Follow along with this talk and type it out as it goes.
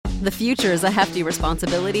The future is a hefty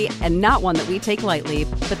responsibility and not one that we take lightly.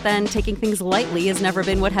 But then taking things lightly has never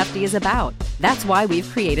been what Hefty is about. That's why we've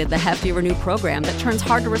created the Hefty Renew program that turns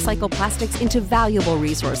hard-to-recycle plastics into valuable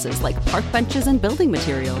resources like park benches and building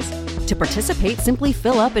materials. To participate, simply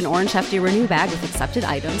fill up an orange Hefty Renew bag with accepted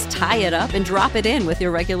items, tie it up, and drop it in with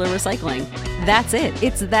your regular recycling. That's it.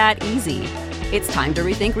 It's that easy. It's time to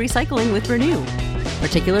rethink recycling with Renew.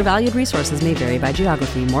 Particular valued resources may vary by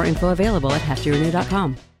geography. More info available at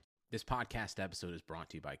heftyrenew.com. This podcast episode is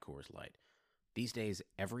brought to you by Coors Light. These days,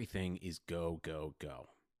 everything is go, go, go.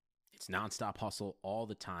 It's nonstop hustle all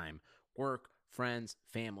the time. Work, friends,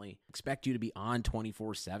 family, expect you to be on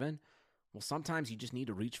 24/7. Well, sometimes you just need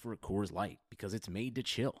to reach for a Coors Light because it's made to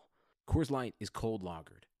chill. Coors Light is cold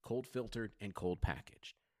lagered, cold filtered, and cold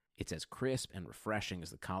packaged. It's as crisp and refreshing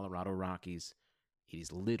as the Colorado Rockies. It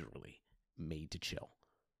is literally made to chill.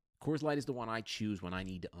 Coors Light is the one I choose when I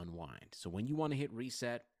need to unwind. So when you want to hit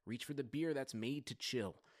reset, reach for the beer that's made to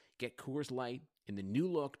chill. Get Coors Light in the new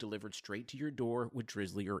look delivered straight to your door with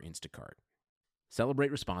Drizzly or Instacart.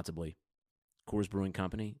 Celebrate responsibly. Coors Brewing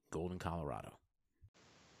Company, Golden, Colorado.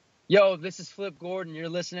 Yo, this is Flip Gordon. You're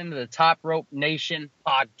listening to the Top Rope Nation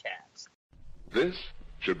podcast. This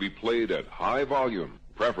should be played at high volume,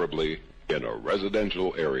 preferably in a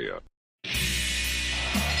residential area.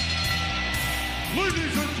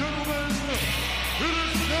 Ladies and gentlemen, it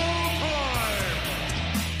is now time.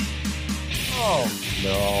 Oh,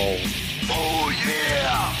 no. Oh,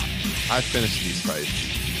 yeah. I finished these fights.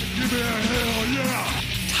 Give me a hell yeah.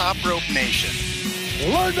 Top Rope Nation.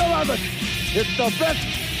 Learn to love it. It's the best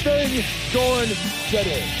thing going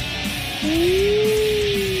today.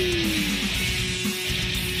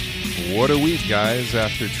 What a week, guys.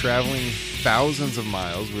 After traveling thousands of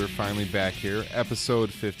miles, we're finally back here. Episode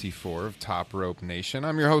 54 of Top Rope Nation.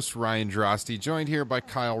 I'm your host, Ryan Drosty, joined here by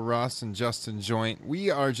Kyle Russ and Justin Joint. We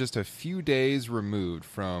are just a few days removed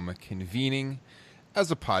from convening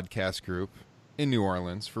as a podcast group in New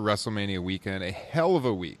Orleans for WrestleMania weekend. A hell of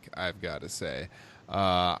a week, I've got to say.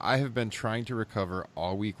 I have been trying to recover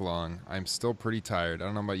all week long. I'm still pretty tired. I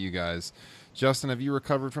don't know about you guys. Justin, have you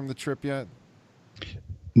recovered from the trip yet?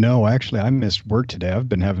 No, actually, I missed work today. I've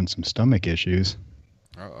been having some stomach issues.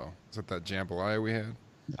 Uh-oh. Is it that jambalaya we had?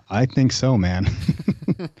 I think so, man.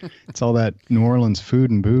 It's all that New Orleans food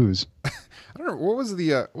and booze. I don't know. What was the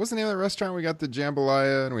name of the restaurant? We got the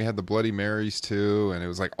jambalaya, and we had the Bloody Marys, too, and it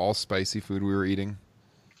was like all spicy food we were eating.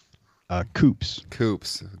 Coops.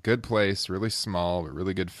 Coops. Good place. Really small, but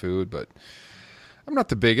really good food. But I'm not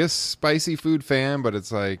the biggest spicy food fan, but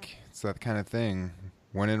it's like, it's that kind of thing.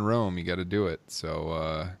 When in Rome, you got to do it.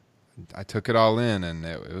 So I took it all in, and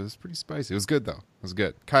it was pretty spicy. It was good, though. It was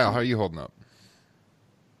good. Kyle, how are you holding up?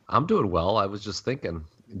 I'm doing well. I was just thinking,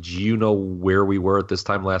 do you know where we were at this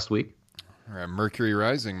time last week? All right, Mercury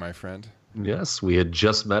Rising, my friend. Yes, we had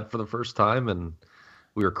just met for the first time, and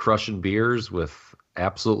we were crushing beers with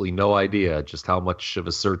absolutely no idea just how much of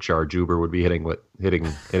a surcharge Uber would be hitting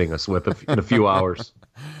us with in a few hours.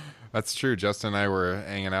 That's true. Justin and I were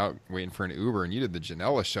hanging out waiting for an Uber, and you did the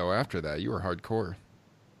Janela show after that. You were hardcore.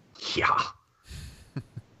 Yeah.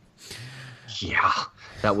 Yeah.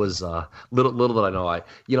 That was little did I know.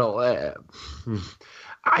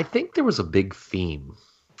 I think there was a big theme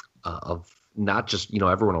of not just,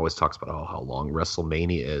 everyone always talks about how long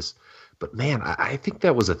WrestleMania is. But, man, I think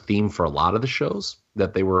that was a theme for a lot of the shows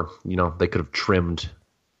that they were, they could have trimmed,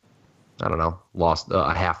 lost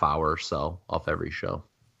a half hour or so off every show.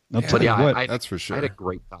 That's for sure. I had a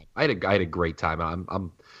great time. I had a great time.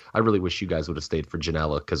 I really wish you guys would have stayed for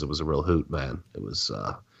Janela because it was a real hoot, man. It was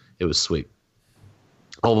sweet.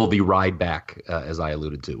 Although the ride back, as I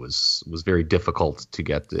alluded to, was very difficult to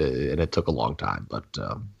get, and it took a long time. But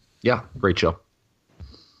yeah, great show.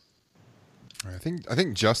 I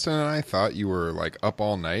think Justin and I thought you were like up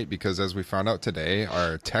all night because as we found out today,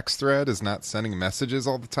 our text thread is not sending messages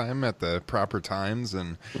all the time at the proper times,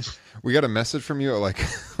 and we got a message from you at like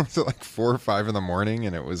 4 or 5 in the morning,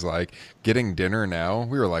 and it was like getting dinner now.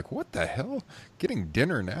 We were like, what the hell? Getting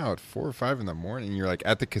dinner now at 4 or 5 in the morning? You're like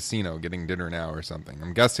at the casino getting dinner now or something.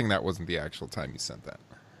 I'm guessing that wasn't the actual time you sent that.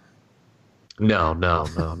 No.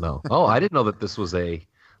 Oh, I didn't know that this was a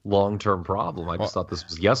long-term problem. I just thought this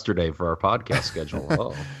was yesterday for our podcast schedule.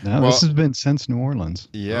 Oh, this has been since New Orleans.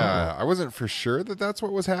 Yeah, I wasn't for sure that that's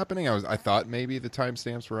what was happening. I thought maybe the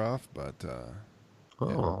timestamps were off, but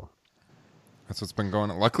yeah. That's what's been going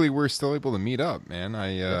on. Luckily, we're still able to meet up, man.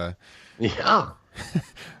 Yeah.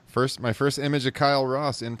 My first image of Kyle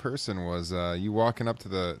Ross in person was you walking up to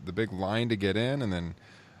the big line to get in, and then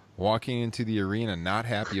walking into the arena not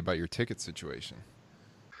happy about your ticket situation.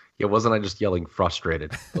 Yeah, wasn't I just yelling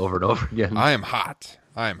frustrated over and over again? I am hot.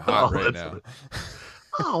 I am hot right now.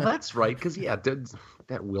 Oh, that's right. Because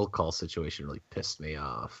that will call situation really pissed me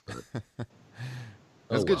off. But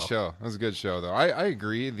It was a good show. It was a good show, though. I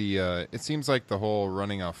agree. It seems like the whole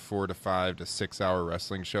running a 4 to 5 to 6 hour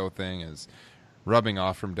wrestling show thing is rubbing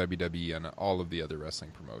off from WWE and all of the other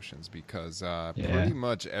wrestling promotions because pretty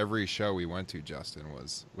much every show we went to, Justin,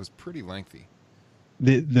 was pretty lengthy.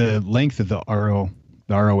 The length of the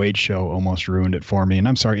ROH show almost ruined it for me. And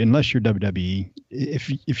I'm sorry, unless you're WWE,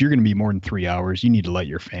 if you're going to be more than 3 hours, you need to let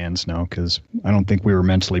your fans know, because I don't think we were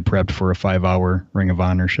mentally prepped for a 5-hour Ring of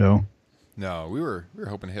Honor show. No, we were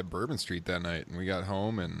hoping to hit Bourbon Street that night, and we got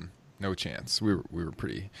home and no chance. We were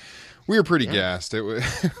pretty gassed. It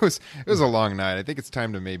was a long night. I think it's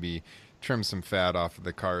time to maybe trim some fat off of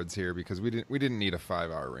the cards here, because we didn't need a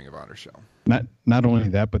 5-hour Ring of Honor show. Not only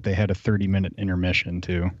that, but they had a 30-minute intermission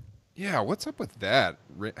too. Yeah, what's up with that?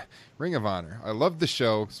 Ring of Honor. I love the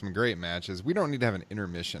show. Some great matches. We don't need to have an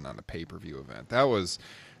intermission on a pay-per-view event.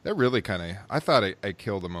 That really kind of, I thought I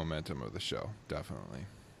killed the momentum of the show. Definitely.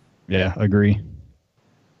 Yeah, agree.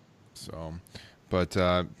 So, but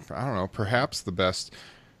I don't know. Perhaps the best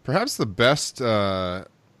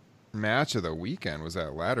match of the weekend was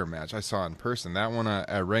that ladder match I saw in person. That one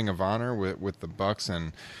at Ring of Honor with the Bucks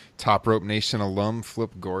and Top Rope Nation alum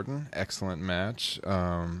Flip Gordon. Excellent match.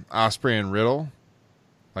 Ospreay and Riddle,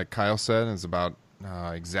 like Kyle said, is about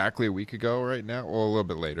exactly a week ago right now. Well, a little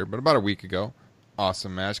bit later, but about a week ago.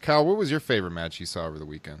 Awesome match. Kyle, what was your favorite match you saw over the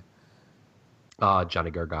weekend? Johnny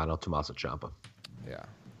Gargano, Tommaso Ciampa. Yeah,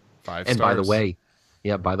 5 stars. And by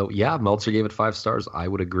the way, Meltzer gave it 5 stars. I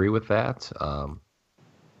would agree with that.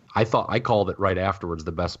 I called it right afterwards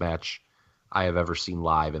the best match I have ever seen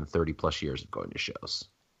live in 30 plus years of going to shows.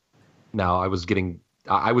 Now I was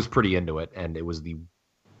pretty into it, and it was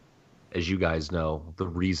as you guys know, the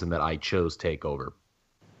reason that I chose TakeOver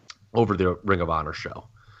over the Ring of Honor show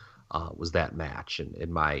was that match, and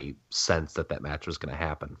in my sense that match was going to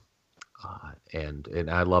happen.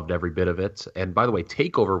 And I loved every bit of it. And by the way,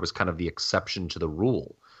 TakeOver was kind of the exception to the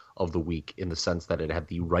rule of the week, in the sense that it had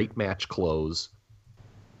the right match close,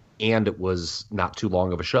 and it was not too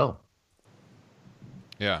long of a show.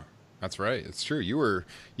 Yeah, that's right. It's true. You were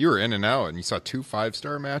in and out, and you saw 2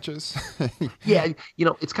 5-star matches. Yeah,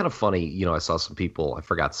 it's kind of funny. I saw some people. I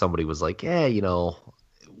forgot, somebody was like, "Yeah,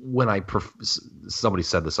 when somebody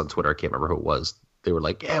said this on Twitter. I can't remember who it was. They were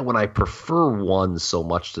like, "Yeah, when I prefer one so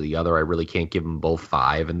much to the other, I really can't give them both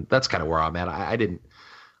 5." And that's kind of where I'm at. I didn't.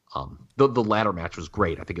 The ladder match was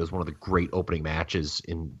great. I think it was one of the great opening matches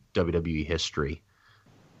in WWE history.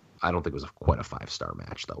 I don't think it was quite a 5-star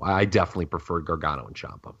match, though. I definitely preferred Gargano and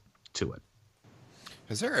Ciampa to it.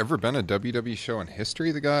 Has there ever been a WWE show in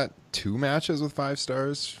history that got 2 matches with 5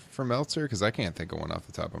 stars from Meltzer? Because I can't think of one off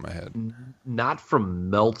the top of my head. Not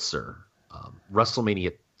from Meltzer.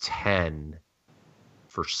 WrestleMania 10,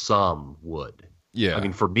 for some, would. Yeah. I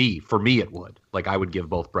mean, for me, it would. Like, I would give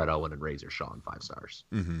both Bret Owen and Razor Shawn 5 stars.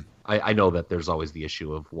 Mm-hmm. I know that there's always the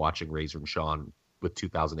issue of watching Razor and Shawn with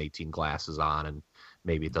 2018 glasses on, and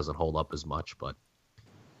maybe it doesn't hold up as much, but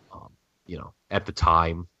at the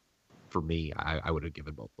time, for me, I would have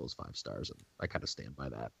given both those 5 stars, and I kind of stand by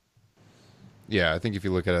that. Yeah, I think if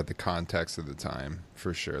you look at it, the context of the time,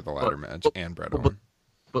 for sure, the ladder match and Bret Owen.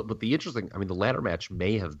 But the interesting, the ladder match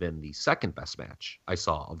may have been the second best match I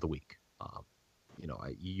saw of the week.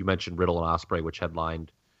 You mentioned Riddle and Ospreay, which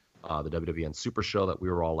headlined the WWN Super Show that we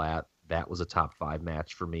were all at. That was a top 5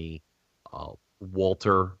 match for me.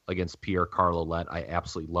 Walter against Pierre Carlolet, I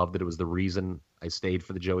absolutely loved it. It was the reason I stayed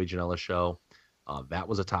for the Joey Janela show. That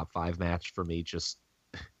was a top 5 match for me. Just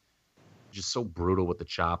so brutal with the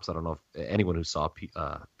chops. I don't know if anyone who saw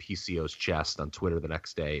PCO's chest on Twitter the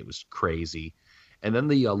next day, it was crazy. And then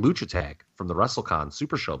the Lucha Tag from the WrestleCon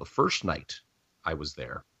Super Show, the first night I was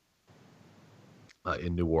there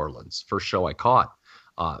in New Orleans, first show I caught.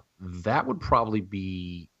 That would probably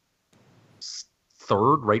be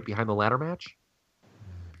 3rd, right behind the ladder match.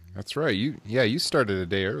 That's right. You started a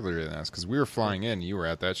day earlier than us, because we were flying in. You were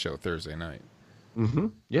at that show Thursday night. Mm-hmm.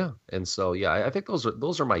 Yeah, and so I think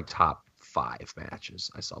those are my top 5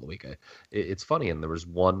 matches I saw the week. It's funny, and there was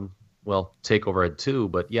one. Well, TakeOver had 2,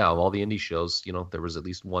 but yeah, of all the indie shows, there was at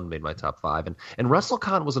least one made my top 5, and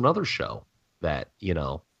WrestleCon was another show that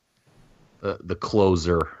the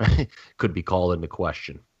closer could be called into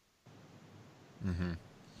question. Mm-hmm.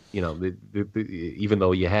 Even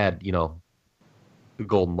though you had the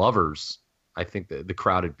Golden Lovers, I think the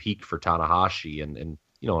crowd had peaked for Tanahashi, and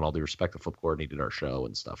in all due respect, the Flip Gordon, he did our show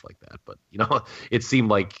and stuff like that. But, it seemed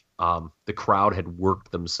like the crowd had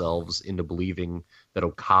worked themselves into believing that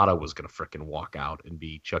Okada was going to frickin' walk out and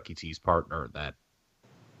be Chuck E. T's partner. That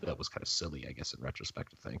was kind of silly, I guess, in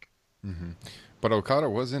retrospect, to think. Mm-hmm. But Okada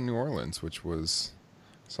was in New Orleans, which was...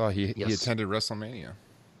 he attended WrestleMania.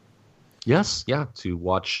 Yes, yeah, to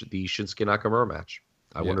watch the Shinsuke Nakamura match.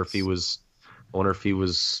 I wonder if he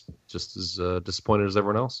was just as disappointed as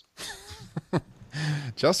everyone else.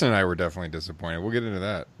 Justin and I were definitely disappointed. We'll get into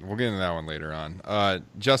that. We'll get into that one later on.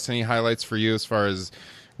 Justin, any highlights for you as far as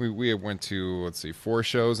we went to 4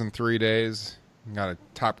 shows in 3 days? Got a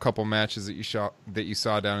top couple matches that you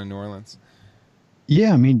saw down in New Orleans?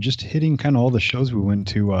 Yeah, I mean, just hitting kind of all the shows we went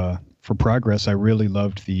to for Progress. I really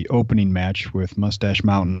loved the opening match with Mustache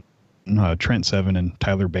Mountain. Trent Seven and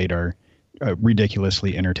Tyler Bate are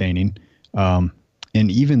ridiculously entertaining. And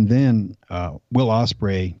even then, Will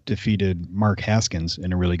Ospreay defeated Mark Haskins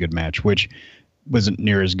in a really good match, which wasn't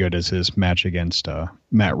near as good as his match against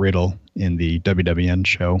Matt Riddle in the WWN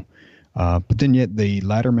show. But then yet the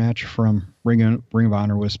ladder match from Ring of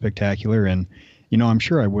Honor was spectacular. And, I'm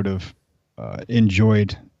sure I would have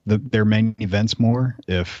enjoyed their main events more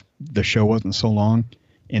if the show wasn't so long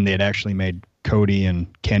and they had actually made Cody and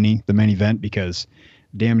Kenny the main event, because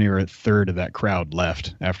damn near a third of that crowd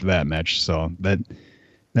left after that match. So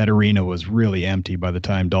that arena was really empty by the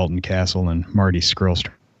time Dalton Castle and Marty Scurll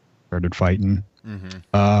started fighting. Mm-hmm.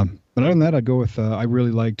 But other than that, I'd go with I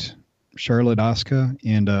really liked Charlotte Asuka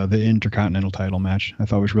and the Intercontinental title match. I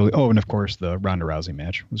thought it was really... Oh, and of course the Ronda Rousey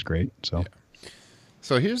match was great. So. Yeah.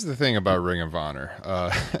 So here's the thing about Ring of Honor.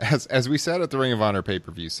 As we sat at the Ring of Honor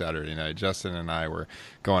pay-per-view Saturday night, Justin and I were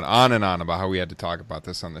going on and on about how we had to talk about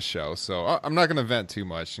this on the show. So I'm not going to vent too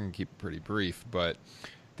much and keep it pretty brief. But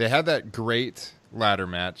they had that great ladder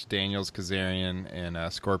match, Daniels, Kazarian,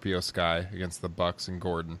 and Scorpio Sky against the Bucks and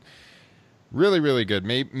Gordon. Really, really good.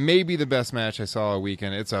 Maybe the best match I saw all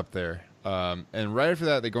weekend. It's up there. And right after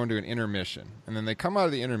that, they go into an intermission. And then they come out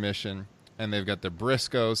of the intermission, and they've got the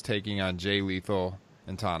Briscoes taking on Jay Lethal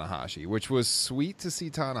and Tanahashi, which was sweet to see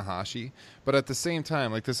Tanahashi, but at the same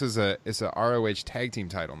time, this is it's a ROH tag team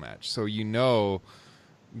title match, so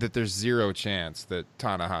that there's zero chance that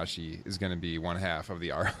Tanahashi is going to be one half of the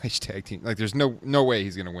ROH tag team. There's no way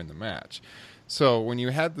he's going to win the match. So when you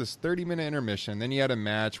had this 30-minute intermission, then you had a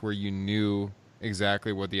match where you knew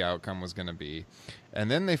exactly what the outcome was going to be, and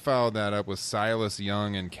then they followed that up with Silas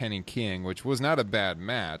Young and Kenny King, which was not a bad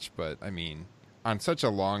match, but I mean, on such a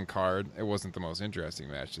long card, it wasn't the most interesting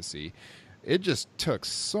match to see. It just took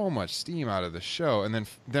so much steam out of the show. And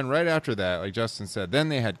then right after that, like Justin said, then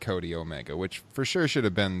they had Cody Omega, which for sure should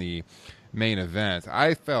have been the main event.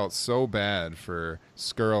 I felt so bad for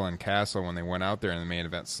Scurll and Castle when they went out there in the main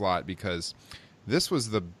event slot, because this was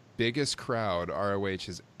the biggest crowd ROH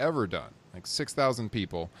has ever done, 6,000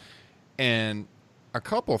 people. And a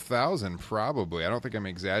couple thousand, probably, I don't think I'm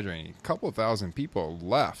exaggerating, a couple thousand people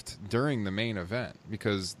left during the main event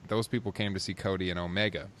because those people came to see Cody and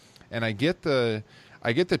Omega. And I get the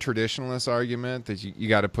traditionalist argument that you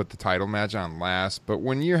got to put the title match on last, but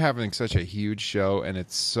when you're having such a huge show and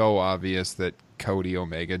it's so obvious that Cody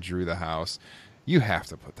Omega drew the house, you have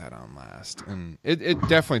to put that on last. And it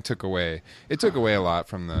definitely took away a lot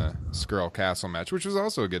from the Scurll Castle match, which was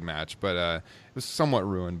also a good match, but it was somewhat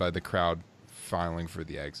ruined by the crowd filing for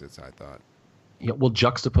the exits, I thought. Yeah, well,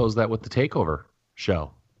 juxtapose that with the TakeOver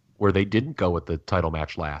show, where they didn't go with the title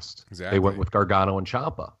match last. Exactly. They went with Gargano and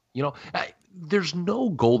Ciampa. There's no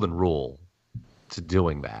golden rule to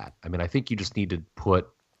doing that. I mean, I think you just need to put,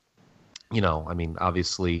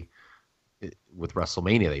 obviously with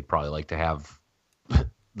WrestleMania, they'd probably like to have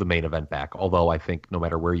the main event back. Although I think no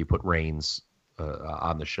matter where you put Reigns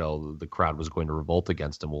on the show, the crowd was going to revolt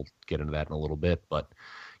against him. We'll get into that in a little bit. But,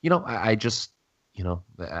 I just...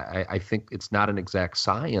 I think it's not an exact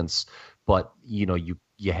science, but, you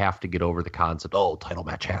have to get over the concept, title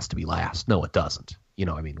match has to be last. No, it doesn't. You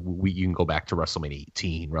can go back to WrestleMania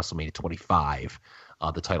 18, WrestleMania 25.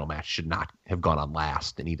 The title match should not have gone on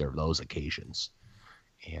last in either of those occasions.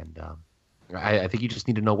 And I think you just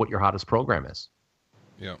need to know what your hottest program is.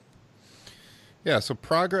 Yeah. Yeah, so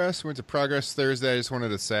Progress, went to Progress Thursday. I just wanted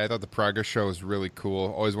to say I thought the Progress show was really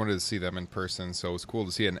cool. Always wanted to see them in person, so it was cool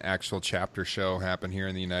to see an actual chapter show happen here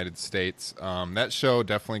in the United States. That show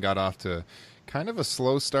definitely got off to kind of a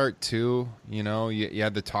slow start, too. You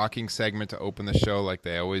had the talking segment to open the show like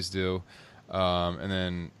they always do. And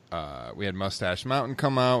then we had Mustache Mountain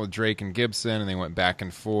come out with Drake and Gibson, and they went back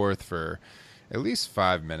and forth for at least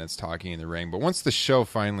 5 minutes talking in the ring. But once the show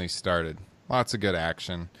finally started, lots of good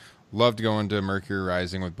action. Loved going to Mercury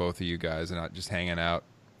Rising with both of you guys and not just hanging out.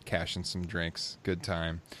 cashing some drinks. Good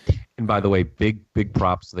time. And by the way, big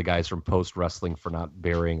props to the guys from Post Wrestling for not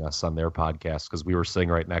burying us on their podcast, because we were sitting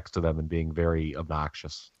right next to them and being very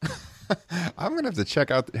obnoxious. I'm going to have to check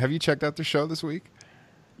out. Have you checked out their show this week?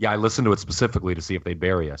 Yeah, I listened to it specifically to see if they'd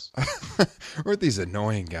bury us. Or these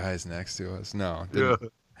annoying guys next to us. No. Yeah.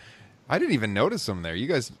 I didn't even notice them there. You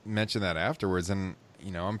guys mentioned that afterwards, and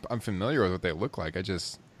I'm familiar with what they look like.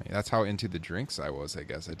 That's how into the drinks I was, I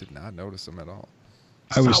guess. I did not notice them at all.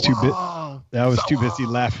 I was too busy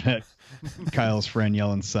laughing at Kyle's friend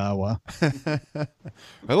yelling "Sawa."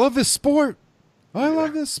 I love this sport. I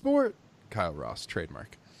love this sport. Kyle Ross,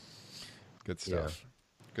 trademark. Good stuff. Yeah.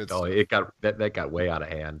 Good stuff. It got way out of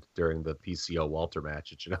hand during the PCO Walter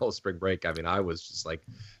match at Janelle Spring Break. I mean, I was just like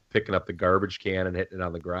picking up the garbage can and hitting it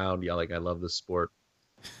on the ground, yelling, "I love this sport."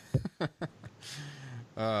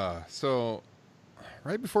 So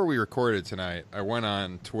right before we recorded tonight, I went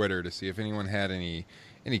on Twitter to see if anyone had any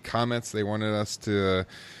comments they wanted us to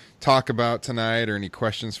talk about tonight or any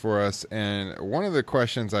questions for us. And one of the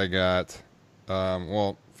questions I got,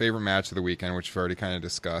 favorite match of the weekend, which we've already kind of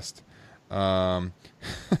discussed.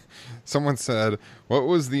 Someone said, what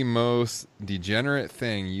was the most degenerate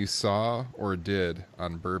thing you saw or did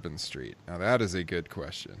on Bourbon Street? Now that is a good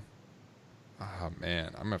question. Oh man,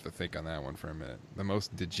 I'm gonna have to think on that one for a minute. The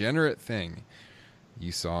most degenerate thing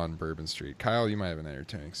you saw on Bourbon Street. Kyle, you might have an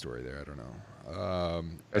entertaining story there. I don't know.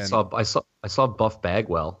 I saw Buff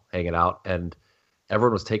Bagwell hanging out, and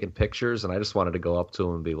everyone was taking pictures, and I just wanted to go up to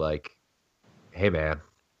him and be like, "Hey, man,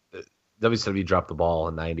 WCW dropped the ball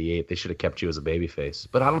in '98. They should have kept you as a babyface."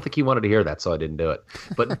 But I don't think he wanted to hear that, so I didn't do it.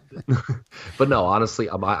 But but no, honestly,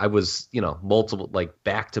 I was multiple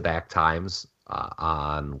back-to-back times.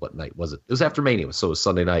 On what night was it? It was after Mania, so it was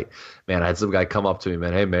Sunday night. Man, I had some guy come up to me,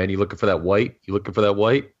 man. "Hey, man, you looking for that white? You looking for that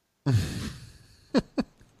white?" Like,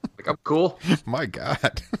 I'm cool. My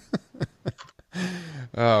God.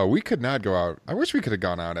 We could not go out. I wish we could have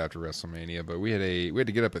gone out after WrestleMania, but we had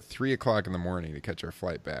to get up at 3:00 in the morning to catch our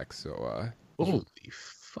flight back. So, holy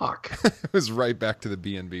fuck! It was right back to the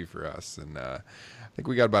B&B for us, and I think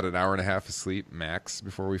we got about an hour and a half of sleep max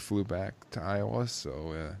before we flew back to Iowa.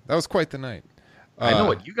 So that was quite the night. I know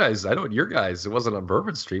what your guys. It wasn't on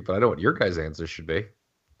Bourbon Street, but I know what your guys' answer should be.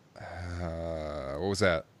 What was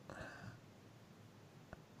that?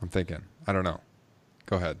 I'm thinking. I don't know.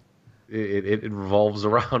 Go ahead. It revolves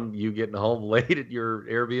around you getting home late at your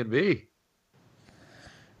Airbnb.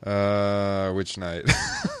 Which night?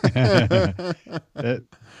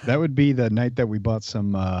 that would be the night that we bought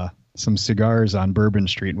some cigars on Bourbon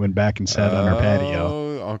Street and went back and sat on our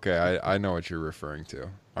patio. Okay, I know what you're referring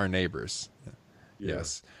to. Our neighbors. Yeah.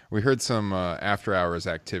 Yes. We heard some after hours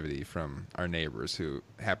activity from our neighbors who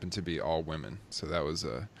happened to be all women. So that was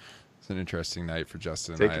an interesting night for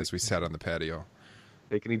Justin and I as we sat on the patio.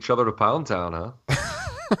 Taking each other to Pound Town,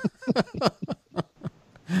 huh?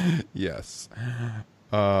 Yes.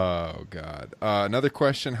 Oh, God. Another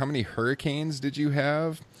question. How many hurricanes did you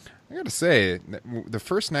have? I got to say, the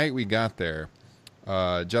first night we got there,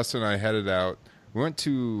 Justin and I headed out. We went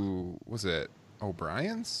to, was it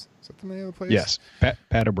O'Brien's? Is that the name of the place? Yes,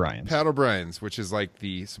 Pat O'Brien's. Pat O'Brien's, which is like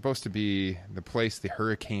supposed to be the place the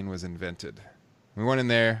hurricane was invented. We went in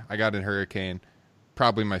there. I got a hurricane.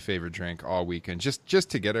 Probably my favorite drink all weekend. Just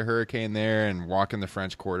to get a hurricane there and walk in the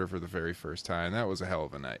French Quarter for the very first time. That was a hell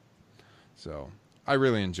of a night. So I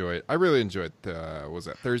really enjoyed. Was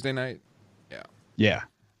that Thursday night? Yeah.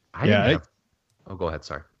 Yeah. Go ahead.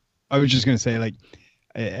 Sorry. I was just gonna say,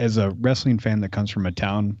 as a wrestling fan that comes from a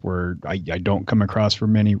town where I don't come across for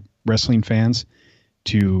many wrestling fans,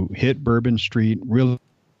 to hit Bourbon Street really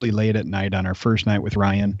late at night on our first night with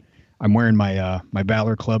Ryan. I'm wearing my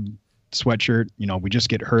Valor Club sweatshirt. We just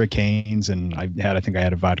get hurricanes, and I think I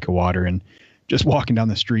had a vodka water, and just walking down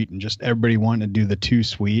the street and just everybody wanting to do the too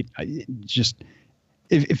sweet.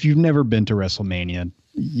 If you've never been to WrestleMania,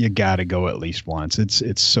 you got to go at least once.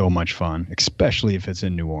 It's so much fun, especially if it's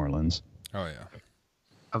in New Orleans. Oh yeah.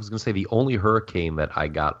 I was going to say the only hurricane that I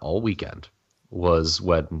got all weekend was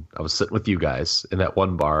when I was sitting with you guys in that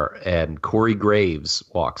one bar, and Corey Graves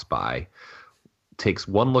walks by, takes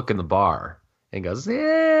one look in the bar, and goes,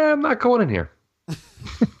 "Yeah, I'm not going in here."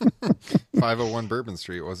 501 Bourbon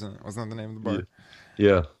Street, wasn't that the name of the bar?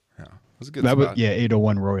 Yeah. Yeah. It was a good spot.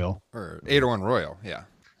 801 Royal. Or 801 Royal, yeah.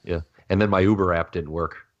 Yeah. And then my Uber app didn't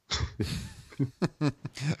work.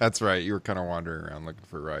 That's right. You were kind of wandering around looking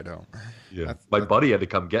for a ride home. Yeah. My buddy had to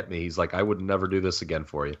come get me. He's like, "I would never do this again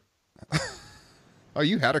for you." Oh,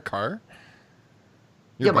 you had a car?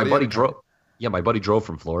 My buddy drove. Yeah, my buddy drove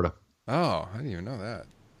from Florida. Oh, I didn't even know that.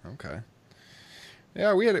 Okay.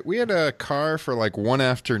 Yeah, we had a car for like one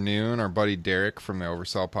afternoon. Our buddy Derek from the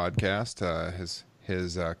Oversell podcast,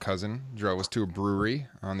 his cousin drove us to a brewery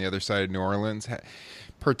on the other side of New Orleans.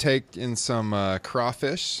 Partake in some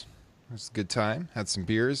crawfish. It was a good time. Had some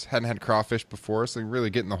beers. Hadn't had crawfish before, so really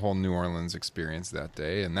getting the whole New Orleans experience that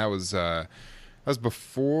day. And that was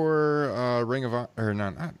before Ring of Honor, or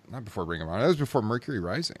not before Ring of Honor. That was before Mercury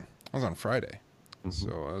Rising. That was on Friday, so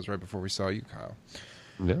that was right before we saw you, Kyle.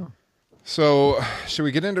 Yeah. So, should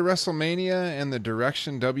we get into WrestleMania and the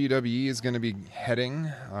direction WWE is going to be heading?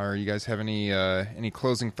 Or you guys have any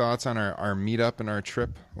closing thoughts on our meetup and our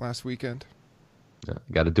trip last weekend? Yeah,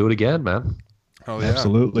 got to do it again, man. Oh yeah,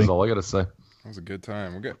 absolutely. That's all I got to say. That was a good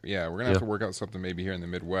time. We're gonna have to work out something maybe here in the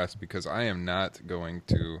Midwest, because I am not going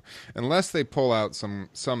to, unless they pull out some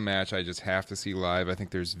match I just have to see live. I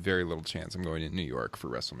think there's very little chance I'm going to New York for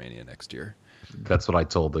WrestleMania next year. That's what I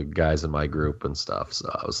told the guys in my group and stuff. So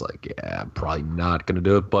I was like, yeah, I'm probably not going to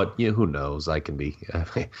do it. But who knows?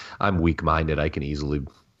 I'm weak-minded. I can easily,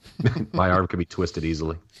 my arm can be twisted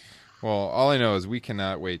easily. Well, all I know is we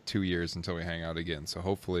cannot wait 2 years until we hang out again. So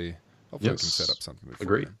hopefully we can set up something before.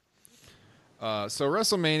 Agreed. Then. So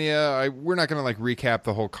WrestleMania, we're not going to recap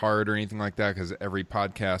the whole card or anything like that, because every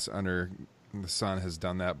podcast under the sun has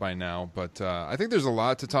done that by now. But I think there's a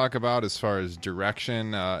lot to talk about as far as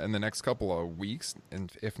direction in the next couple of weeks,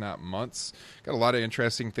 and if not months. Got a lot of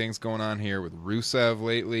interesting things going on here with Rusev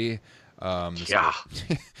lately.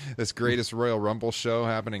 This greatest Royal Rumble show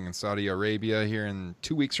happening in Saudi Arabia here in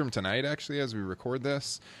 2 weeks from tonight, actually, as we record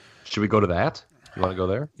this. Should we go to that? You want to go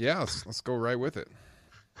there? Yeah, let's go right with it.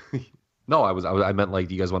 No, I meant, like,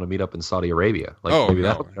 do you guys want to meet up inUdi Arabia? Like, maybe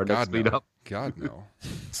that'll be our next meetup. God, no.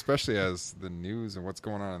 Especially as the news and what's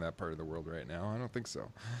going on in that part of the world right now. I don't think so.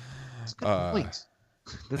 That's a good point.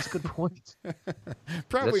 That's a good point.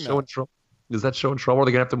 Probably not. Is that show in trouble? Are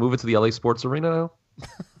they going to have to move it to the LA Sports Arena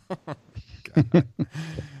now?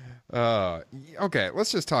 Okay,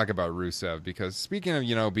 let's just talk about Rusev, because speaking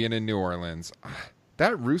of, being in New Orleans,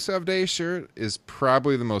 that Rusev Day shirt is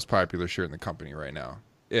probably the most popular shirt in the company right now,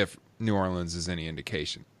 if New Orleans is any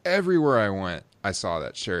indication. Everywhere I went, I saw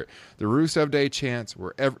that shirt. The Rusev Day chants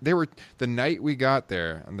they were the night we got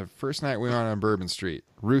there, and the first night we went on Bourbon Street.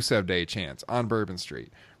 Rusev Day chants on Bourbon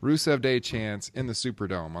Street. Rusev Day chants in the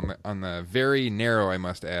Superdome on the very narrow, I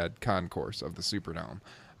must add, concourse of the Superdome.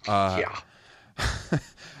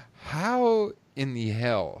 How in the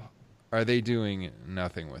hell are they doing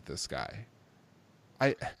nothing with this guy?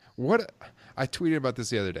 I tweeted about this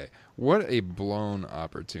the other day. What a blown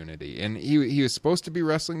opportunity. And he was supposed to be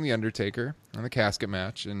wrestling The Undertaker in the casket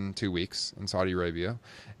match in 2 weeks in Saudi Arabia.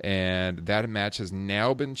 And that match has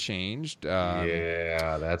now been changed.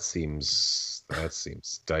 That seems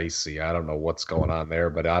dicey. I don't know what's going on there,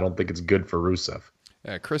 but I don't think it's good for Rusev.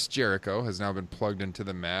 Chris Jericho has now been plugged into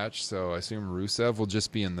the match, so I assume Rusev will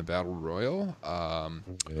just be in the Battle Royal.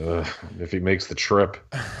 If he makes the trip.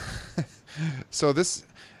 So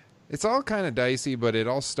it's all kind of dicey, but it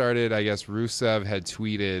all started, I guess, Rusev had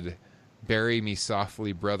tweeted, "Bury me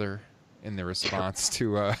softly, brother," in the response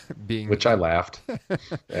to being... Which I laughed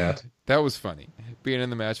at. That was funny, being in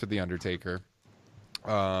the match with The Undertaker.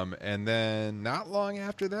 And then not long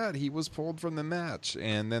after that, he was pulled from the match,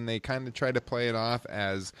 and then they kind of tried to play it off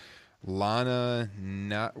as Lana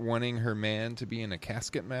not wanting her man to be in a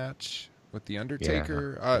casket match with The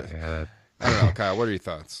Undertaker. I don't know, Kyle, what are your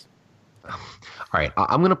thoughts? All right,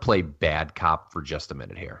 I'm going to play bad cop for just a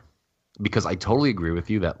minute here, because I totally agree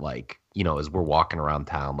with you that, like, as we're walking around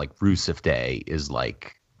town, like, Rusev Day is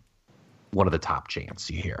like one of the top chants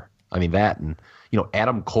you hear. I mean, that, and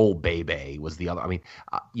Adam Cole Bebe was the other. I mean,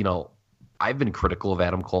 I've been critical of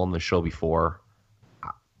Adam Cole on the show before.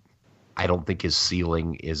 I don't think his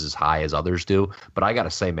ceiling is as high as others do, but I got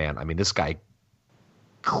to say, man, I mean, this guy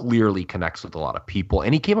clearly connects with a lot of people,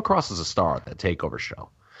 and he came across as a star at that TakeOver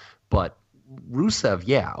show. But Rusev,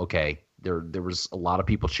 yeah, okay, there was a lot of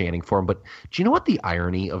people chanting for him. But do you know what the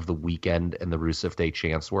irony of the weekend and the Rusev Day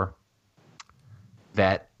chants were?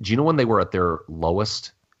 Do you know when they were at their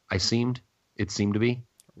lowest? It seemed to be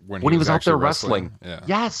when he was out there wrestling. Yeah.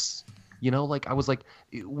 Yes, I was like,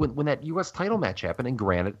 when that U.S. title match happened, and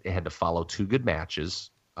granted, it had to follow 2 good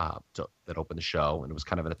matches that opened the show, and it was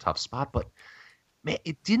kind of in a tough spot. But man,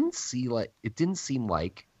 it didn't seem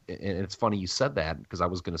like. And it's funny you said that, because I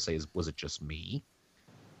was going to say, was it just me?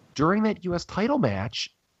 During that U.S. title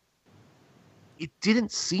match, it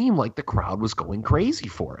didn't seem like the crowd was going crazy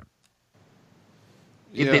for him.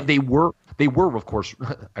 Yeah. They were, of course,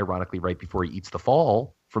 ironically, right before he eats the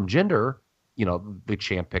fall from Jinder, the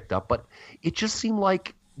chant picked up. But it just seemed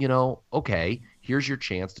like, okay, here's your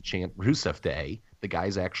chance to chant Rusev Day. The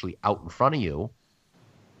guy's actually out in front of you.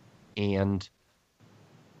 and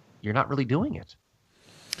you're not really doing it.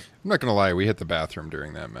 I'm not going to lie. We hit the bathroom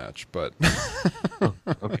during that match, but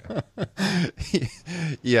Okay.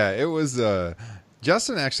 yeah, it was,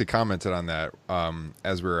 Justin actually commented on that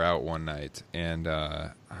as we were out one night, and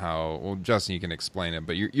how, Justin, you can explain it,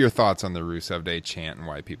 but your thoughts on the Rusev Day chant and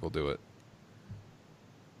why people do it.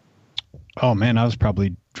 Oh man, I was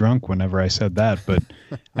probably drunk whenever I said that, but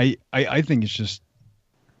I think it's just,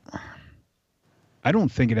 I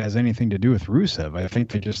don't think it has anything to do with Rusev. I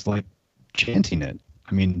think they just like chanting it.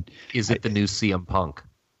 I mean, is it the new CM Punk?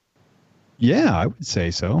 Yeah, I would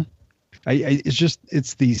say so.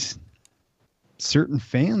 It's these certain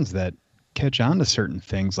fans that catch on to certain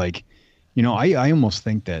things. Like, I almost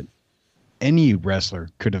think that any wrestler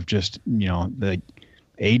could have just, like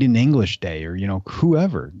Aiden English Day or,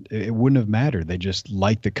 whoever. It wouldn't have mattered. They just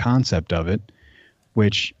liked the concept of it,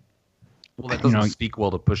 which. Well, that doesn't speak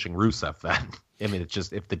well to pushing Rusev then. I mean, it's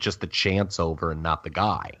just if the chant's over and not the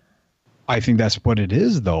guy. I think that's what it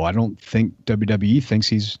is, though. I don't think WWE thinks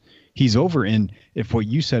he's over. And if what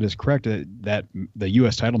you said is correct, that the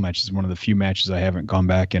U.S. title match is one of the few matches I haven't gone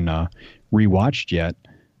back and rewatched yet,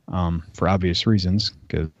 for obvious reasons,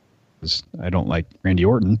 because I don't like Randy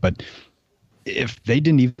Orton. But if they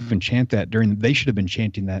didn't even chant that they should have been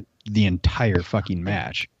chanting that the entire fucking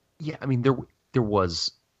match. Yeah, I mean, there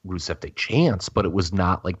was Rusev Day chants, but it was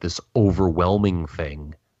not like this overwhelming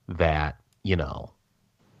thing that,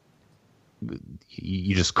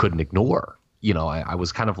 you just couldn't ignore. I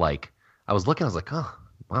was kind of like, I was looking, I was like, oh,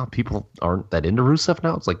 wow, people aren't that into Rusev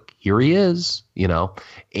now. It's like, here he is,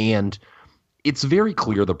 and it's very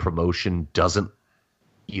clear the promotion doesn't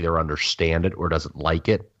either understand it or doesn't like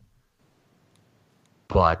it.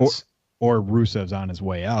 But or Rusev's on his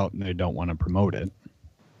way out and they don't want to promote it.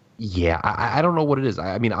 Yeah, I don't know what it is.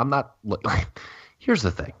 I mean, I'm not. Here's the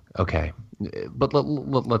thing, okay, but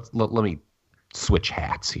let me switch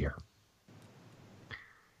hats here.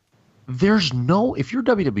 If you're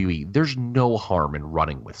WWE, there's no harm in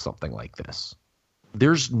running with something like this.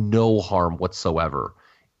 There's no harm whatsoever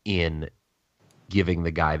in giving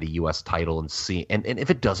the guy the U.S. title and if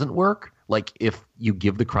it doesn't work, like if you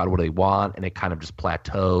give the crowd what they want and it kind of just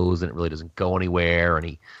plateaus and it really doesn't go anywhere and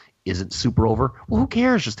he isn't super over, well, who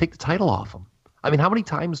cares? Just take the title off him. I mean, how many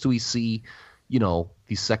times do we see,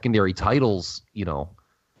 these secondary titles,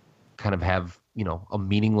 kind of have, a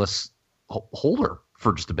meaningless holder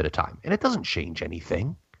for just a bit of time, and it doesn't change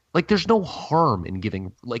anything. Like, there's no harm in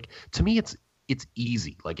giving, like, to me, it's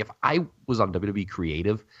easy. Like, if I was on WWE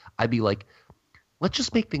Creative, I'd be like, let's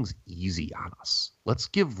just make things easy on us. Let's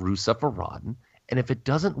give Rusev a run, and if it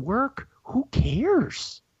doesn't work, who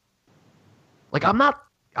cares? Like, I'm not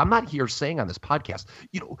here saying on this podcast,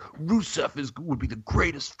 Rusev would be the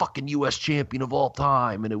greatest fucking U.S. champion of all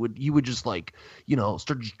time, and you would just like,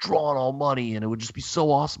 start just drawing all money, and it would just be so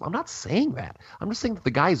awesome. I'm not saying that. I'm just saying that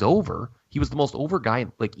the guy's over. He was the most over guy.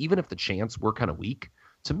 Like, even if the chants were kind of weak,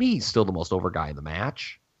 to me, he's still the most over guy in the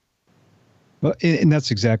match. Well, and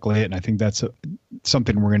that's exactly it. And I think that's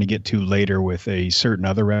something we're going to get to later with a certain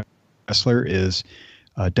other wrestler is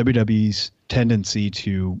WWE's tendency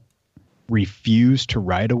to refuse to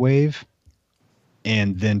ride a wave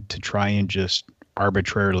and then to try and just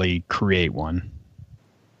arbitrarily create one.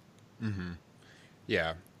 Mm-hmm.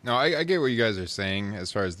 Yeah. No, I get what you guys are saying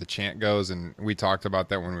as far as the chant goes, and we talked about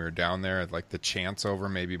that when we were down there. Like, the chant's over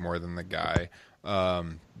maybe more than the guy.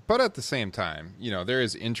 But at the same time, there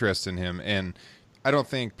is interest in him, and I don't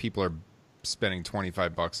think people are spending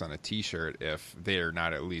 $25 on a t-shirt if they're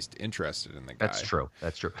not at least interested in the guy. That's true.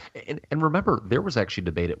 And remember, there was actually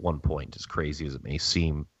debate at one point, as crazy as it may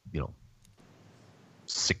seem,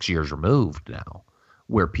 6 years removed now,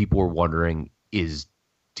 where people were wondering, is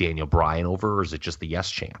Daniel Bryan over, or is it just the yes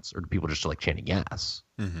chants, or do people just like chanting yes?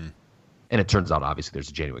 Mm-hmm. And it turns out, obviously, there's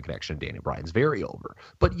a genuine connection. Daniel Bryan's very over,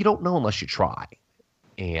 but you don't know unless you try.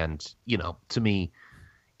 And to me,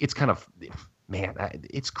 it's kind of, man,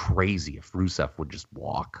 it's crazy if Rusev would just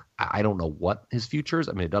walk. I don't know what his future is.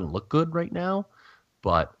 I mean, it doesn't look good right now,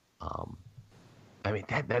 but I mean,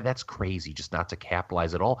 that's crazy just not to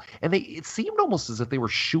capitalize at all. And it seemed almost as if they were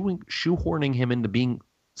shoehorning him into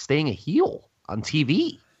staying a heel on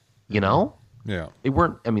TV, Yeah. They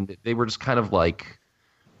weren't, I mean, they were just kind of like,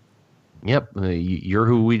 yep, you're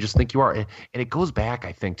who we just think you are. And it goes back,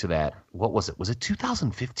 I think, to that, what was it? Was it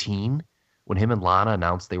 2015 when him and Lana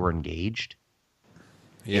announced they were engaged?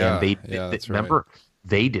 Yeah, and that's remember, right.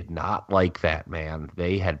 They did not like that, man.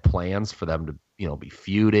 They had plans for them to, be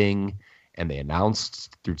feuding, and they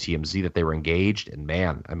announced through TMZ that they were engaged. And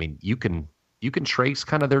man, I mean, you can trace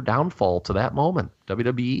kind of their downfall to that moment.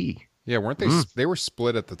 WWE. Yeah, weren't they? They were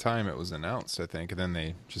split at the time it was announced, I think, and then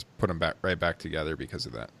they just put them right back together because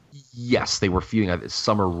of that. Yes, they were feuding.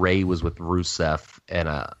 Summer Rae was with Rusev, and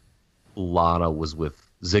Lana was with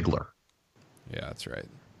Ziggler. Yeah, that's right.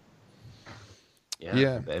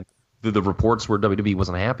 Yeah. And the reports were WWE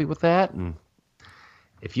wasn't happy with that, and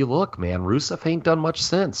if you look, man, Rusev ain't done much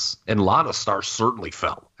since, and Lana's star certainly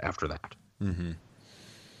fell after that. Mm-hmm.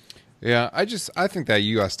 Yeah, I think that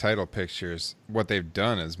U.S. title pictures, what they've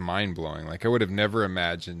done is mind-blowing. Like, I would have never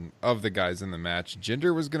imagined, of the guys in the match,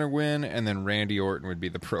 Jinder was going to win, and then Randy Orton would be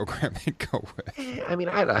the program they'd go with. I mean,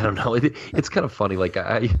 I don't know. It's kind of funny. Like,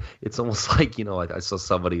 it's almost like, I saw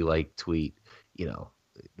somebody, like, tweet,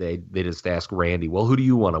 they just ask Randy, well, who do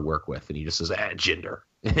you want to work with? And he just says, Jinder.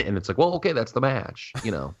 And it's like, well, okay, that's the match,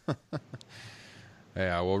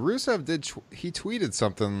 Yeah, well, Rusev he tweeted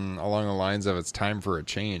something along the lines of it's time for a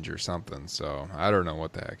change or something. So I don't know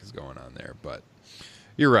what the heck is going on there, but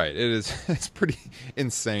you're right. It's pretty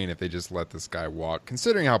insane if they just let this guy walk,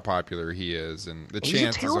 considering how popular he is and the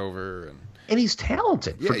chance is over. And he's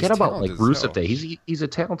talented. Yeah, Forget about like Rusev Day. He's a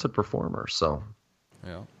talented performer. So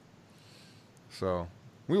yeah. So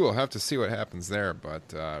we will have to see what happens there. But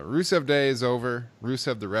Rusev Day is over.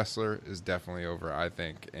 Rusev the wrestler is definitely over, I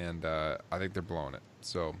think. And I think they're blowing it.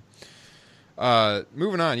 So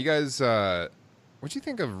moving on. You guys, what'd you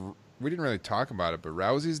think of, we didn't really talk about it, but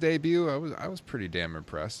Rousey's debut, I was pretty damn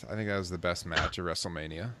impressed. I think that was the best match of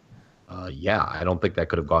WrestleMania. Yeah, I don't think that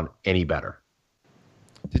could have gone any better.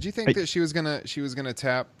 Did you think that she was gonna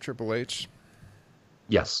tap Triple H?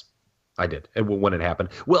 Yes, I did. And when it happened.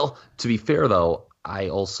 Well, to be fair though, I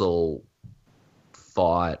also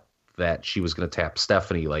thought that she was going to tap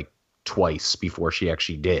Stephanie like twice before she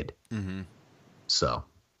actually did. Mm-hmm. So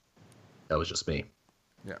that was just me.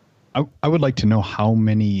 Yeah. I would like to know how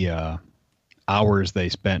many hours they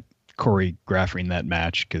spent choreographing that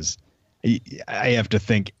match, because I have to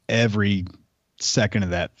think every second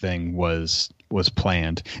of that thing was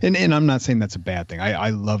planned. And I'm not saying that's a bad thing.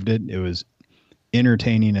 I loved it. It was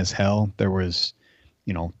entertaining as hell. There was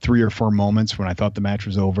 3 or 4 moments when I thought the match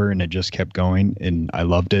was over and it just kept going, and I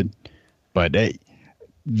loved it. But they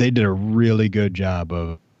did a really good job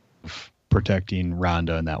of protecting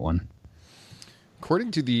Ronda in that one.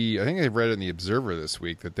 According to I think I read in the Observer this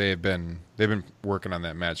week that they've been working on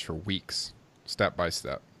that match for weeks, step by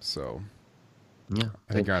step. So yeah,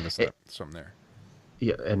 I think you're onto something there.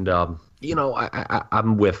 Yeah, and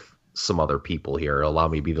I'm with some other people here. Allow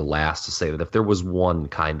me to be the last to say that if there was one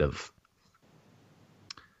kind of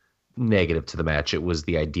negative to the match, it was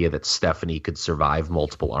the idea that Stephanie could survive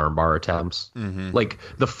multiple armbar attempts. Mm-hmm. Like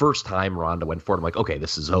the first time Ronda went for it, I'm like, okay,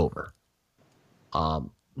 this is over.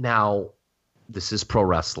 Now this is pro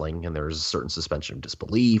wrestling and there's a certain suspension of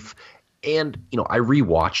disbelief. And, I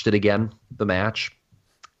rewatched it again, the match,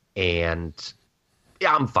 and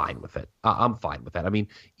yeah, I'm fine with it. I'm fine with that. I mean,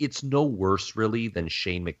 it's no worse really than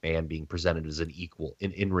Shane McMahon being presented as an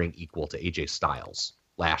in-ring equal to AJ Styles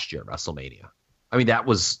last year at WrestleMania. I mean, that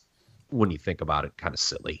was, when you think about it, kind of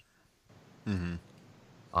silly.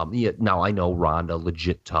 Mm-hmm. Yeah, now I know Ronda,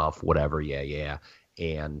 legit tough, whatever, yeah.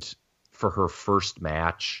 And for her first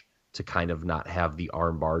match to kind of not have the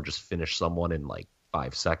armbar just finish someone in like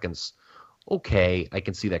 5 seconds, okay, I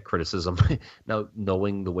can see that criticism. Now,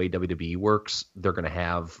 knowing the way WWE works, they're going to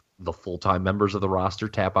have the full-time members of the roster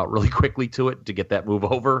tap out really quickly to it to get that move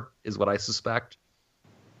over, is what I suspect.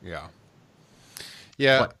 Yeah.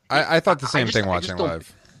 Yeah, I thought the same thing watching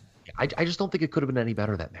live. I just don't think it could have been any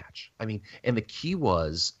better, that match. I mean, and the key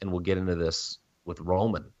was, and we'll get into this with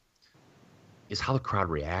Roman, is how the crowd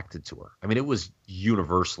reacted to her. I mean, it was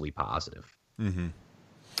universally positive. Mm-hmm.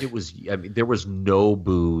 It was, there was no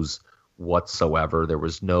boos whatsoever. There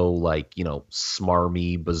was no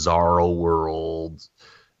smarmy, bizarro world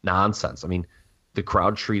nonsense. I mean, the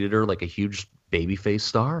crowd treated her like a huge babyface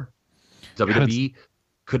star. WWE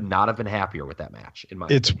could not have been happier with that match, in my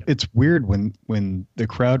opinion. It's weird when the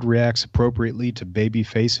crowd reacts appropriately to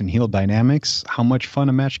babyface and heel dynamics, how much fun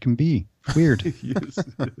a match can be. Weird.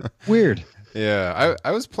 Weird. Yeah,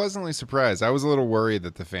 I was pleasantly surprised. I was a little worried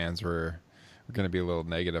that the fans were going to be a little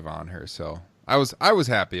negative on her, so I was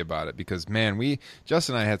happy about it because, man,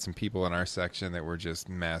 Justin and I had some people in our section that were just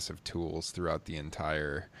massive tools throughout the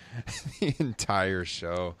entire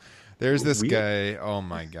show. There's this guy, oh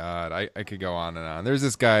my God, I could go on and on. There's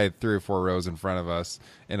this guy 3 or 4 rows in front of us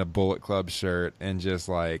in a Bullet Club shirt and just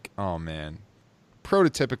like, oh man,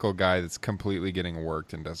 prototypical guy that's completely getting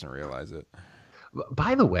worked and doesn't realize it.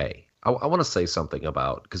 By the way, I want to say something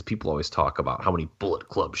about, because people always talk about how many Bullet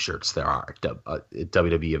Club shirts there are at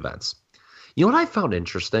WWE events. You know what I found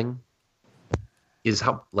interesting is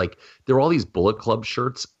how, there are all these Bullet Club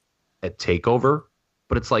shirts, at TakeOver,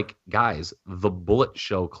 but it's like, guys, the Bullet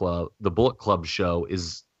Club show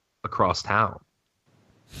is across town.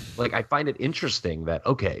 Like, I find it interesting that,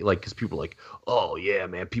 okay, like, because people are like, oh yeah,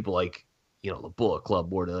 man, people like, the Bullet Club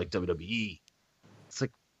more than like WWE. It's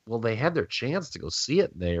like, well, they had their chance to go see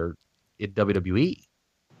it there at WWE.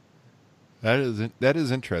 That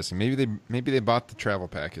is interesting. Maybe they bought the travel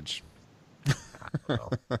package. I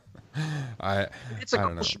don't know. I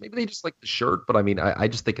don't know. Maybe they just like the shirt, but I mean, I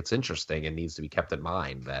just think it's interesting and needs to be kept in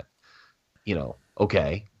mind that,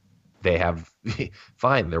 okay, they have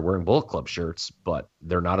fine, they're wearing Bullet Club shirts, but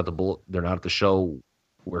they're not at the show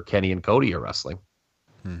where Kenny and Cody are wrestling.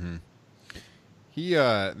 Mm-hmm. He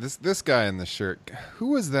this guy in the shirt, who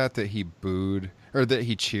was that he booed or that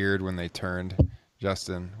he cheered when they turned?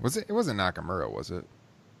 Justin, it wasn't Nakamura, was it?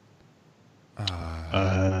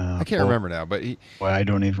 I can't remember now, but I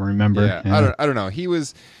don't even remember. Yeah. I don't know. He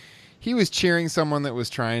was cheering someone that was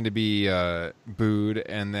trying to be booed,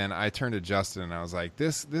 and then I turned to Justin and I was like,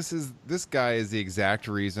 this guy is the exact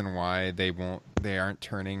reason why they aren't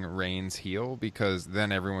turning Reigns heel, because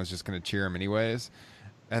then everyone's just going to cheer him anyways.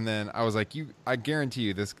 And then I was like, I guarantee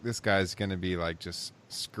you this guy's going to be like just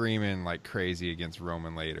screaming like crazy against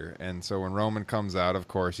Roman later. And so when Roman comes out, of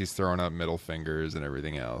course, he's throwing up middle fingers and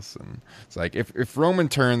everything else. And it's like, if Roman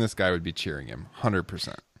turned, this guy would be cheering him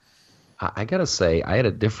 100%. I got to say, I had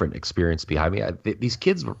a different experience behind me. These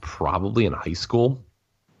kids were probably in high school,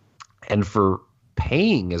 and for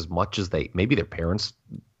paying as much as maybe their parents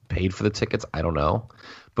paid for the tickets, I don't know.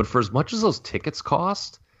 But for as much as those tickets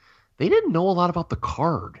cost, they didn't know a lot about the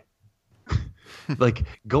card. Like,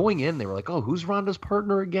 going in, they were like, oh, who's Ronda's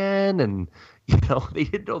partner again? And, they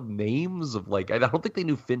didn't know names of, like, I don't think they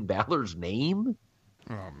knew Finn Balor's name.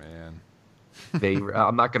 Oh, man.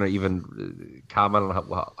 I'm not going to even comment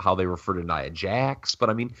on how they refer to Nia Jax, but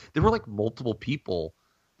I mean, there were like multiple people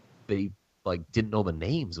they like didn't know the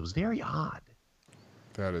names. It was very odd.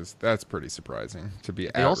 That's pretty surprising to be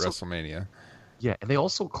WrestleMania. Yeah, and they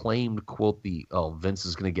also claimed, quote, Vince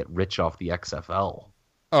is going to get rich off the XFL.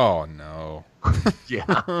 Oh no.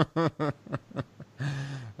 Yeah.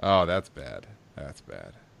 Oh, that's bad. That's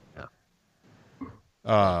bad. Yeah.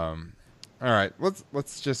 All right,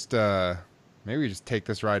 let's just maybe we just take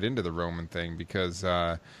this right into the Roman thing, because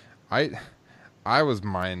I was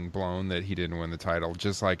mind blown that he didn't win the title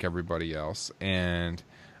just like everybody else. And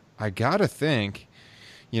I gotta think,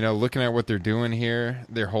 looking at what they're doing here,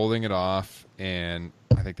 they're holding it off, and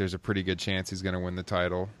I think there's a pretty good chance he's going to win the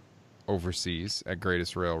title overseas at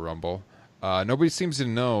Greatest Royal Rumble. Nobody seems to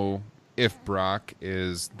know if Brock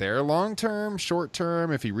is there long term, short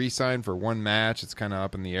term. If he re-signed for one match, it's kind of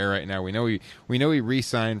up in the air right now. We know he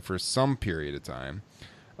re-signed for some period of time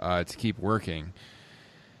to keep working,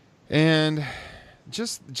 and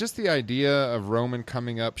just the idea of Roman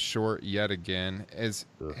coming up short yet again.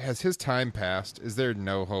 Has his time passed? Is there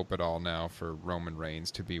no hope at all now for Roman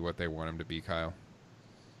Reigns to be what they want him to be, Kyle?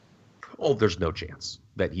 Oh, there's no chance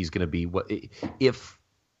that he's going to be what if.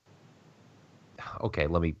 Okay,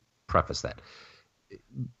 let me preface that.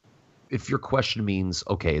 If your question means,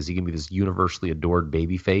 okay, is he going to be this universally adored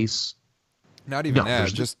babyface? Not even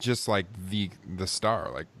that, just like the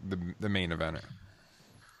star, like the main eventer.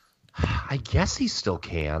 I guess he still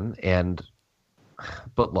can,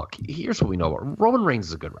 but look, here's what we know about Roman Reigns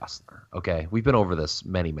is a good wrestler, okay? We've been over this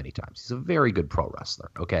many, many times. He's a very good pro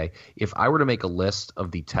wrestler, okay? If I were to make a list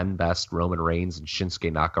of the 10 best Roman Reigns and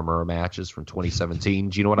Shinsuke Nakamura matches from 2017,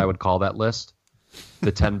 do you know what I would call that list?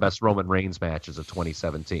 The 10 best Roman Reigns matches of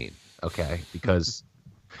 2017, okay? Because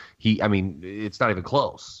it's not even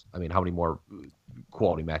close. I mean, how many more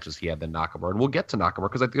quality matches he had than Nakamura? And we'll get to Nakamura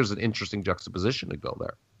because I think there's an interesting juxtaposition to go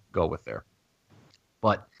with there.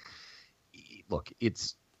 But look,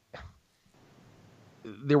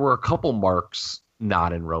 there were a couple marks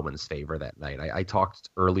not in Roman's favor that night. I talked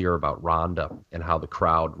earlier about Ronda and how the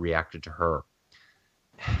crowd reacted to her.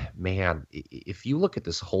 Man, if you look at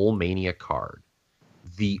this whole Mania card,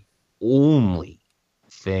 the only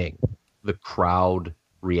thing the crowd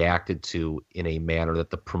reacted to in a manner that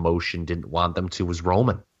the promotion didn't want them to was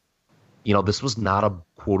Roman. This was not a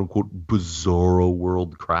quote-unquote bizarro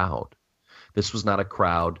world crowd. This was not a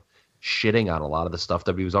crowd shitting on a lot of the stuff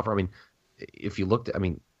that he was offering. I mean, if you looked at,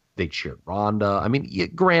 they cheered Ronda.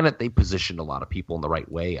 Granted, they positioned a lot of people in the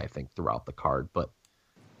right way, I think, throughout the card. But,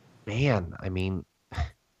 man,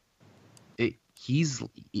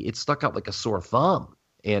 it stuck out like a sore thumb.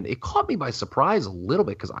 And it caught me by surprise a little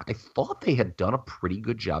bit because I thought they had done a pretty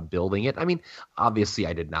good job building it. Obviously,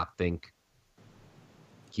 I did not think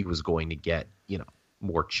he was going to get,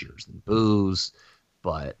 more cheers than boos.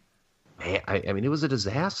 But, man, it was a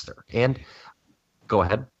disaster. And go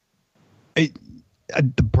ahead.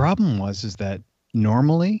 The problem is that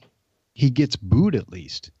normally he gets booed at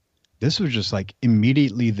least. This was just like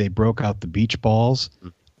immediately they broke out the beach balls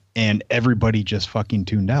and everybody just fucking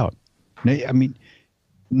tuned out. I mean,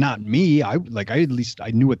 not me. I at least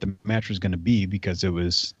I knew what the match was going to be because it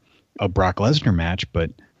was a Brock Lesnar match,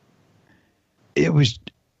 but it was,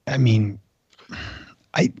 I mean,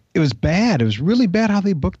 it was bad. It was really bad how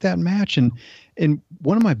they booked that match. And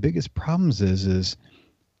one of my biggest problems is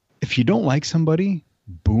if you don't like somebody,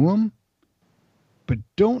 boo them, but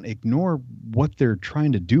don't ignore what they're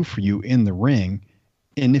trying to do for you in the ring.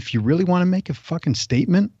 And if you really want to make a fucking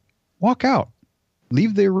statement, walk out,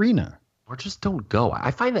 leave the arena. Or just don't go.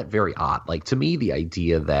 I find that very odd. Like, to me, the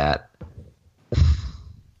idea that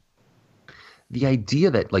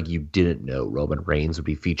like you didn't know Roman Reigns would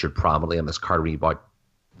be featured prominently on this card when you bought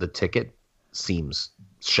the ticket seems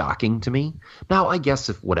shocking to me. Now, I guess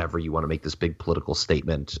if whatever you want to make this big political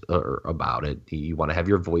statement about it, you want to have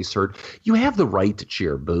your voice heard, you have the right to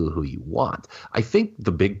cheer boo who you want. I think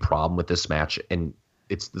the big problem with this match, and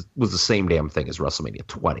was the same damn thing as WrestleMania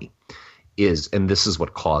 20, and this is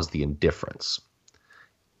what caused the indifference.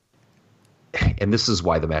 And this is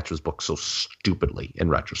why the match was booked so stupidly in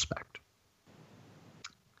retrospect.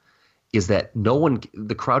 Is that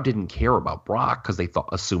the crowd didn't care about Brock because they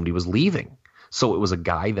assumed he was leaving. So it was a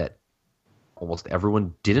guy that almost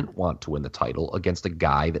everyone didn't want to win the title against a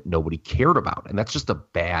guy that nobody cared about. And that's just a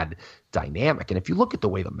bad dynamic. And if you look at the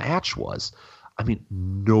way the match was, I mean,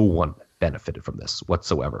 no one benefited from this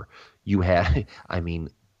whatsoever.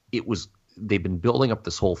 They've been building up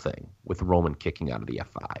this whole thing with Roman kicking out of the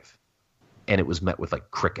F5. And it was met with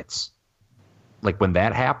like crickets. Like when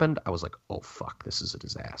that happened, I was like, oh, fuck, this is a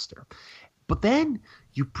disaster. But then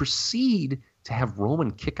you proceed to have Roman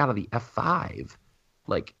kick out of the F5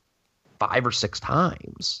 like 5 or 6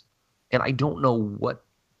 times. And I don't know what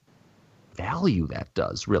value that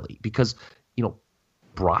does, really. Because,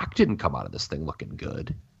 Brock didn't come out of this thing looking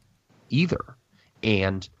good either.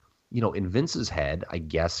 And, in Vince's head, I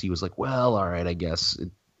guess he was like, well, all right, I guess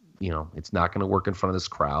it's not going to work in front of this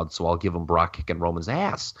crowd, so I'll give him Brock kicking Roman's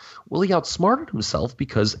ass. Well, he outsmarted himself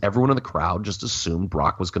because everyone in the crowd just assumed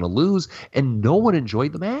Brock was going to lose, and no one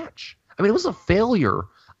enjoyed the match. I mean, it was a failure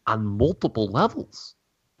on multiple levels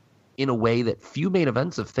in a way that few main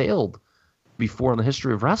events have failed before in the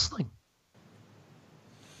history of wrestling.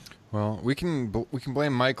 Well, we can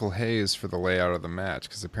blame Michael Hayes for the layout of the match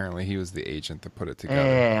because apparently he was the agent that put it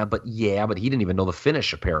together. But he didn't even know the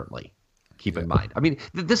finish, apparently. Keep in mind. I mean,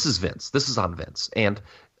 this is Vince. This is on Vince. And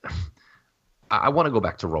I want to go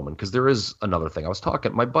back to Roman because there is another thing. I was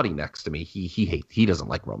talking, my buddy next to me, he doesn't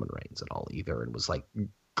like Roman Reigns at all either and was like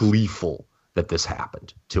gleeful that this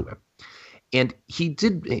happened to him. And he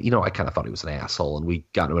did, I kind of thought he was an asshole and we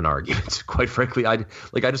got into an argument. Quite frankly, I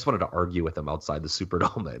just wanted to argue with him outside the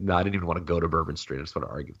Superdome. No, I didn't even want to go to Bourbon Street. I just want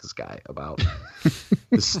to argue with this guy about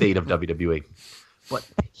the state of WWE. But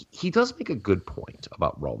he does make a good point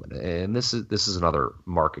about Roman, and this is another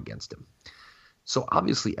mark against him. So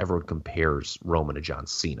obviously everyone compares Roman to John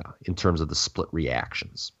Cena in terms of the split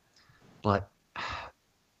reactions. But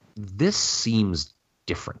this seems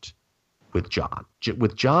different with John.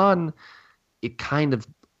 With John, it kind of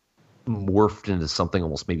morphed into something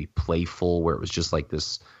almost maybe playful where it was just like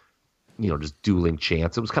this, just dueling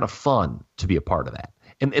chants. It was kind of fun to be a part of that.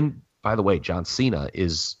 And by the way, John Cena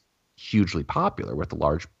is hugely popular with a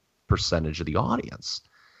large percentage of the audience.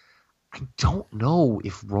 I don't know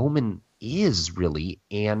if Roman is really,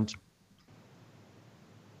 and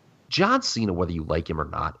John Cena, whether you like him or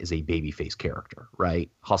not, is a babyface character, right?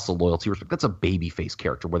 Hustle, loyalty, respect. That's a babyface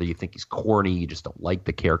character. Whether you think he's corny, you just don't like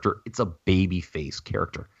the character, it's a babyface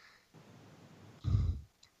character.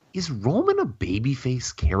 Is Roman a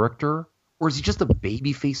babyface character? Or is he just a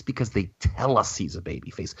babyface because they tell us he's a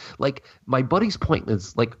babyface? Like, my buddy's point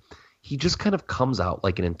is, like, he just kind of comes out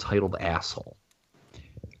like an entitled asshole.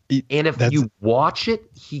 And if you watch it,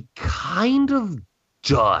 he kind of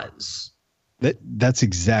does. That's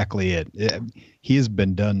exactly it. He has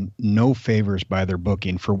been done no favors by their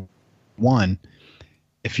booking. For one,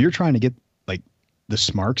 if you're trying to get, like, the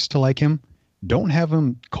Smarks to like him, don't have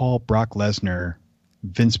him call Brock Lesnar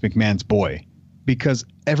Vince McMahon's boy. Because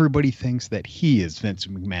everybody thinks that he is Vince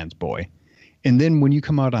McMahon's boy. And then when you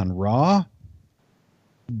come out on Raw,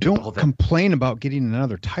 don't complain about getting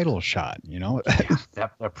another title shot, Yeah,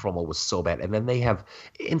 that promo was so bad. And then they have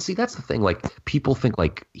 – and see, that's the thing. Like, people think,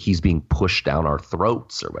 like, he's being pushed down our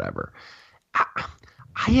throats or whatever.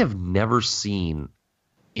 I have never seen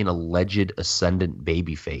an alleged ascendant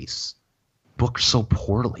babyface booked so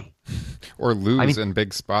poorly. or lose in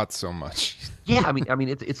big spots so much. Yeah, I mean,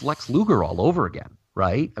 it's Lex Luger all over again,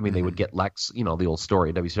 right? I mean, they would get Lex, the old story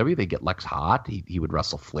in WCW, they get Lex hot, he would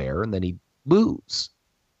wrestle Flair, and then he'd lose.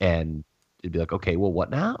 And it'd be like, okay, well, what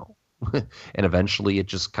now? And eventually it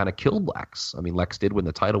just kind of killed Lex. I mean, Lex did win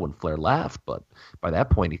the title when Flair left, but by that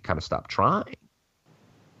point he kind of stopped trying.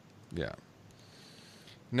 Yeah.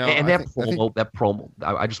 No, and that promo,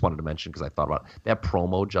 I just wanted to mention because I thought about it, that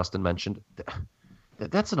promo Justin mentioned.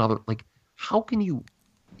 That's another, like, how can you?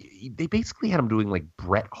 They basically had him doing like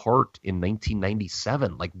Bret Hart in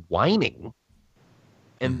 1997, like whining,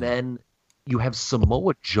 and then you have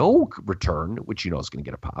Samoa Joe return, which is going to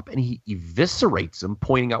get a pop, and he eviscerates him,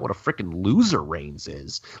 pointing out what a freaking loser Reigns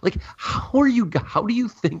is. Like, how do you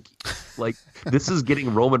think like this is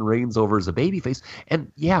getting Roman Reigns over as a babyface?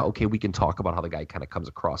 And yeah, okay, we can talk about how the guy kind of comes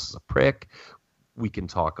across as a prick. We can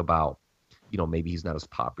talk about, maybe he's not as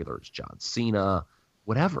popular as John Cena,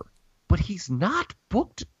 whatever. But he's not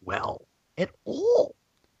booked well at all.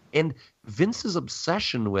 And Vince's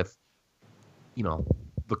obsession with,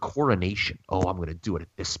 the coronation. Oh, I'm going to do it at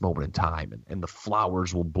this moment in time, and the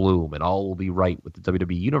flowers will bloom, and all will be right with the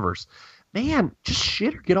WWE Universe. Man, just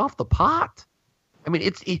shit or get off the pot. I mean,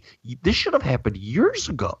 this should have happened years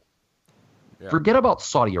ago. Yeah. Forget about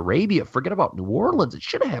Saudi Arabia. Forget about New Orleans. It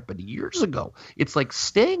should have happened years ago. It's like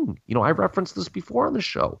Sting. I referenced this before on the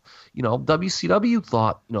show. WCW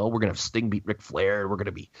thought, we're going to have Sting beat Ric Flair. We're going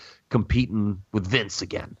to be competing with Vince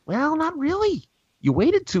again. Well, not really. You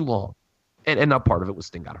waited too long. And now part of it was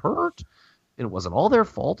Sting got hurt. And it wasn't all their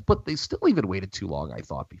fault, but they still even waited too long, I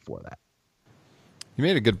thought, before that. You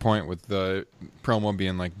made a good point with the promo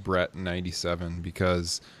being like Bret in 97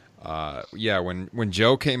 because... when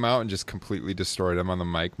Joe came out and just completely destroyed him on the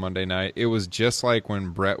mic Monday night, it was just like when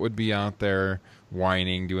Bret would be out there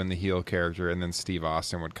whining, doing the heel character, and then Steve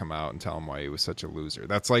Austin would come out and tell him why he was such a loser.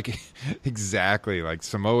 That's like exactly like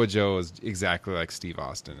Samoa Joe is exactly like Steve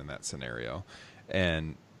Austin in that scenario.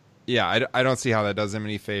 And yeah, I don't see how that does him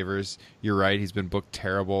any favors. You're right. He's been booked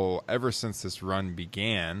terrible ever since this run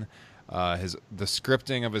began. The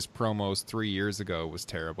scripting of his promos 3 years ago was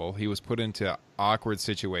terrible. He was put into awkward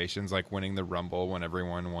situations like winning the Rumble when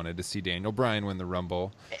everyone wanted to see Daniel Bryan win the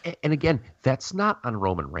Rumble. And again, that's not on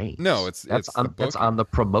Roman Reigns. No, that's on the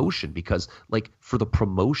promotion, because like for the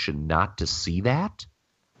promotion not to see that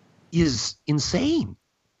is insane.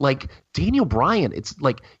 Like Daniel Bryan,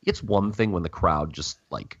 it's one thing when the crowd just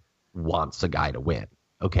like wants a guy to win.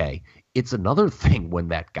 Okay. It's another thing when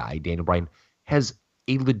that guy, Daniel Bryan, has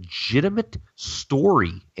a legitimate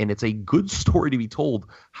story, and it's a good story to be told,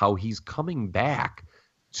 how he's coming back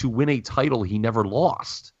to win a title he never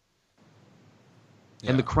lost.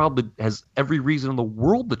 Yeah. And the crowd has every reason in the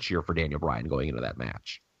world to cheer for Daniel Bryan going into that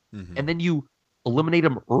match. Mm-hmm. And then you eliminate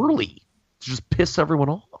him early to just piss everyone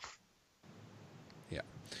off.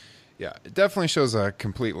 Yeah, it definitely shows a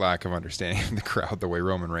complete lack of understanding of the crowd the way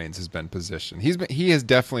Roman Reigns has been positioned. He has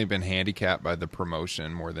definitely been handicapped by the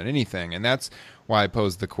promotion more than anything, and that's why I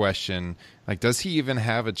posed the question, like, does he even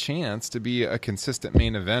have a chance to be a consistent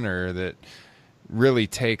main eventer that really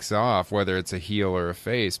takes off, whether it's a heel or a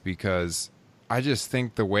face? Because I just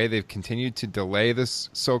think the way they've continued to delay this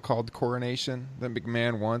so-called coronation that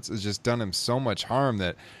McMahon wants has just done him so much harm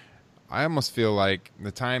that I almost feel like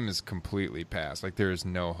the time is completely past. Like there is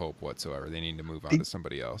no hope whatsoever. They need to move on to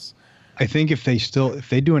somebody else. I think if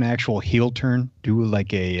they do an actual heel turn, do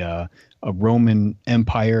like a Roman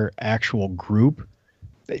Empire actual group,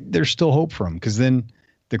 there's still hope for him, because then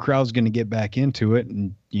the crowd's going to get back into it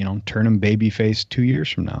and turn him babyface 2 years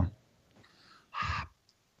from now.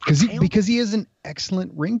 Because he is an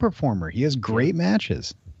excellent ring performer. He has great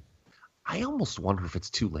matches. I almost wonder if it's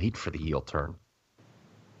too late for the heel turn.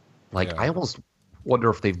 I almost wonder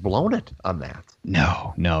if they've blown it on that.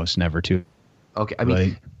 No, it's never too. Okay, I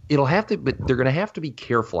mean, it'll have to, but they're going to have to be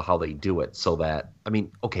careful how they do it so that, I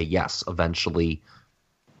mean, okay, yes, eventually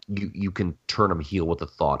you can turn him heel with the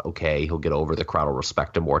thought, okay, he'll get over, the crowd will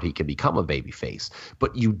respect him more, he can become a babyface.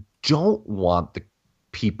 But you don't want the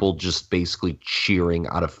people just basically cheering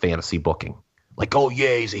out of fantasy booking. Like, oh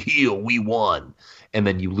yeah, he's a heel, we won. And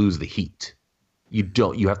then you lose the heat.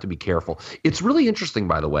 You have to be careful. It's really interesting,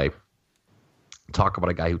 by the way, talk about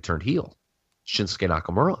a guy who turned heel, Shinsuke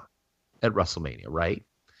Nakamura at WrestleMania, right?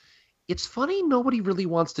 It's funny, nobody really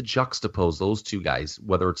wants to juxtapose those two guys,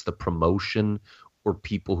 whether it's the promotion or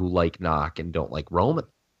people who like Nak and don't like Roman.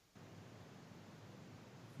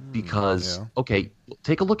 Because, okay,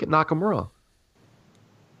 take a look at Nakamura.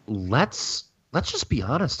 Let's just be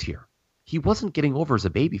honest here. He wasn't getting over as a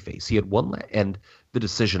babyface. He had one, and the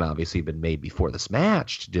decision obviously had been made before this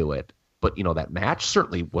match to do it. But, that match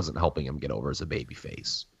certainly wasn't helping him get over as a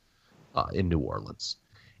babyface. in New Orleans.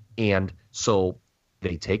 And so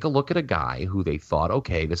they take a look at a guy who they thought,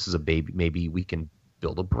 okay, this is a baby. Maybe we can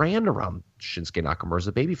build a brand around Shinsuke Nakamura as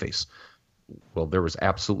a babyface. Well, there was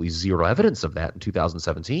absolutely zero evidence of that in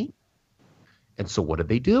 2017. And so what did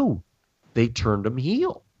they do? They turned him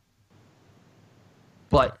heel.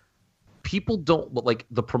 But people don't, like,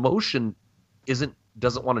 the promotion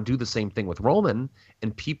doesn't want to do the same thing with Roman,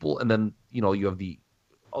 and then, you know, you have the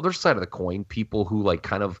other side of the coin, people who like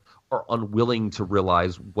kind of are unwilling to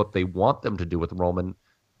realize what they want them to do with Roman,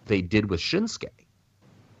 they did with Shinsuke.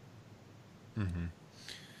 Mm-hmm.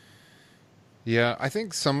 Yeah, I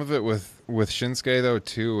think some of it with Shinsuke, though,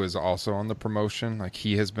 too, is also on the promotion. Like,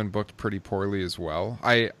 he has been booked pretty poorly as well.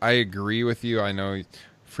 I agree with you. I know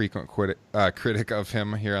frequent critic of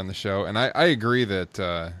him here on the show, and I agree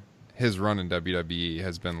that his run in WWE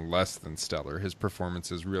has been less than stellar. His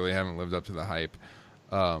performances really haven't lived up to the hype.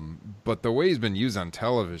 But the way he's been used on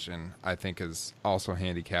television, I think, has also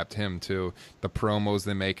handicapped him, too. The promos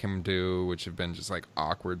they make him do, which have been just like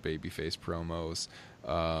awkward babyface promos.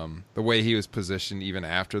 The way he was positioned even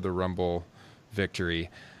after the Rumble victory.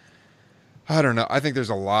 I don't know. I think there's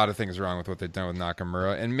a lot of things wrong with what they've done with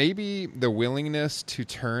Nakamura. And maybe the willingness to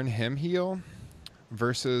turn him heel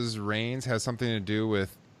versus Reigns has something to do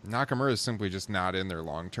with Nakamura is simply just not in their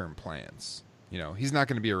long-term plans. You know, he's not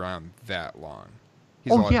going to be around that long.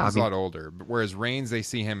 He's a lot older. Whereas Reigns, they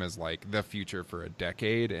see him as like the future for a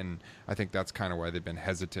decade, and I think that's kind of why they've been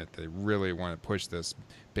hesitant. They really want to push this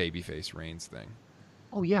babyface Reigns thing.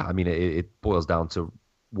 Oh, yeah. I mean, it boils down to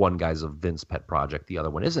one guy's a Vince pet project, the other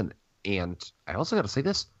one isn't. And I also got to say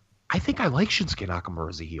this. I think I like Shinsuke Nakamura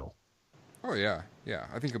as a heel. Oh, yeah. Yeah,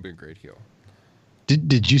 I think he'll be a great heel.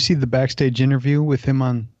 Did you see the backstage interview with him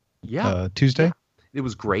on Tuesday? Yeah. It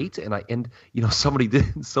was great, and you know, somebody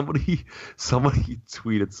tweeted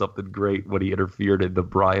something great when he interfered in the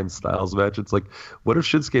Bryan Styles match. It's like, what if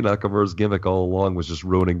Shinsuke Nakamura's gimmick all along was just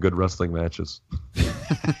ruining good wrestling matches?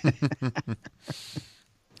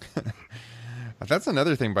 That's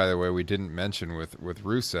another thing, by the way, we didn't mention with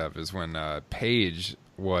Rusev is when Paige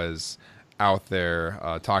was out there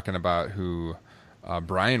talking about who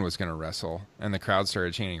Bryan was going to wrestle, and the crowd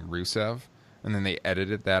started chanting Rusev, and then they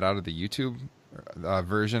edited that out of the YouTube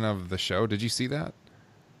version of the show. Did you see that?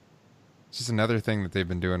 It's just another thing that they've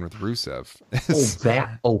been doing with Rusev.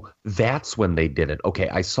 That's when they did it. Okay,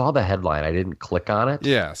 I saw the headline. I didn't click on it.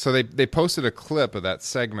 Yeah, so they posted a clip of that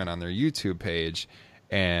segment on their YouTube page,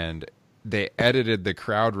 and they edited the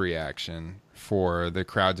crowd reaction for the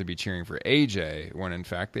crowd to be cheering for AJ, when in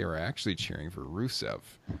fact they were actually cheering for Rusev.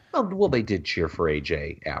 Well, they did cheer for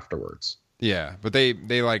AJ afterwards. Yeah, but they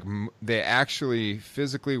actually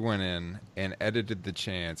physically went in and edited the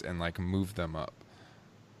chants and like moved them up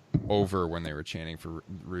over when they were chanting for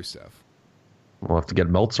Rusev. We'll have to get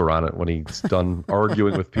Meltzer on it when he's done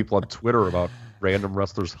arguing with people on Twitter about random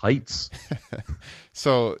wrestlers' heights.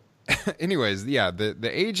 So, anyways, yeah, the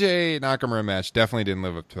AJ Nakamura match definitely didn't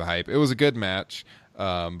live up to the hype. It was a good match.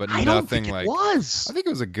 But I don't think it was. I think it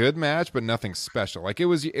was a good match, but nothing special. Like it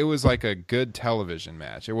was like a good television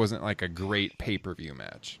match. It wasn't like a great pay-per-view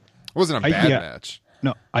match. It wasn't a bad match.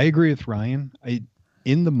 No, I agree with Ryan.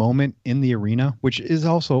 In the moment in the arena, which is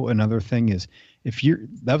also another thing, is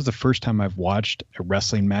that was the first time I've watched a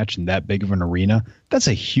wrestling match in that big of an arena. That's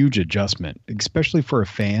a huge adjustment, especially for a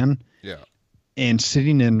fan. Yeah. And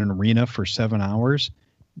sitting in an arena for 7 hours,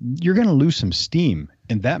 you're going to lose some steam.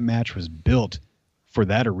 And that match was built for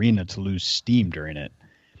that arena to lose steam during it.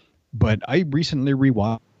 But I recently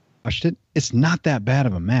rewatched it. It's not that bad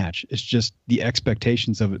of a match. It's just the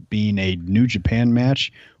expectations of it being a New Japan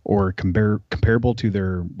match or comparable to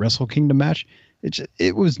their Wrestle Kingdom match.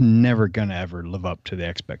 It was never gonna ever live up to the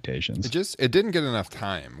expectations. It didn't get enough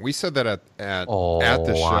time. We said that at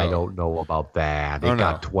the show. I don't know about that. It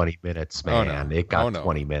got 20 minutes, man. It got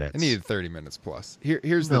 20 minutes. It needed 30 minutes plus.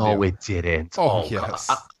 Here's the deal. No, it didn't. Oh yes.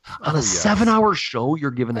 On a 7-hour show, you're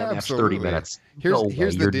giving that match 30 minutes.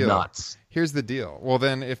 Here's the deal. Nuts. Here's the deal. Well,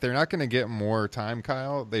 then, if they're not going to get more time,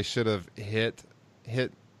 Kyle, they should have hit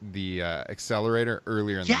the accelerator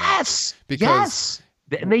earlier in the match. Yes.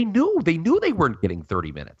 And they knew they weren't getting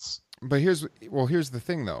 30 minutes. But here's the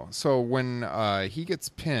thing, though. So when he gets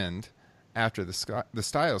pinned after the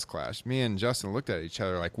Styles Clash, me and Justin looked at each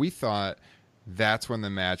other like we thought that's when the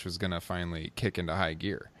match was going to finally kick into high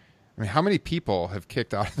gear. I mean, how many people have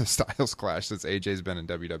kicked out of the Styles Clash since AJ's been in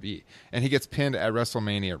WWE? And he gets pinned at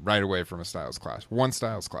WrestleMania right away from a Styles Clash. One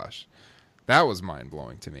Styles Clash. That was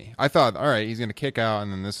mind-blowing to me. I thought, all right, he's going to kick out,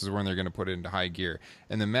 and then this is when they're going to put it into high gear.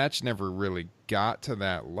 And the match never really got to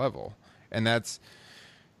that level. And that's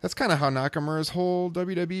That's kind of how Nakamura's whole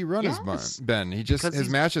WWE run has been. His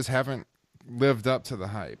matches haven't lived up to the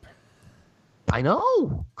hype. I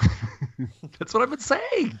know. That's what I've been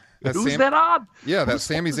saying. Who's that on? Yeah, that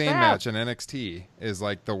Sami Zayn match in NXT is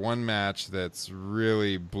like the one match that's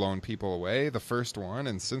really blown people away. The first one,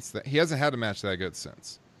 and since that, he hasn't had a match that good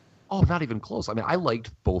since. Oh, not even close. I mean, I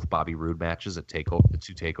liked both Bobby Roode matches at the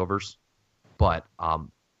 2 takeovers, but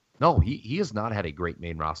no, he has not had a great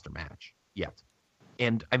main roster match yet.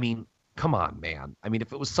 And I mean, come on, man. I mean,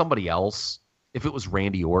 if it was somebody else, if it was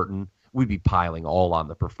Randy Orton, we'd be piling all on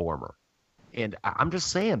the performer. And I'm just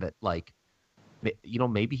saying that, like, you know,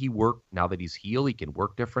 maybe now that he's heel, he can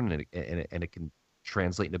work different and it can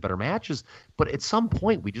translate into better matches. But at some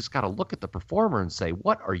point, we just got to look at the performer and say,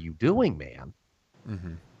 what are you doing, man?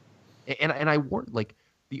 Mm-hmm. And I work, like,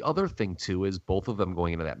 the other thing, too, is both of them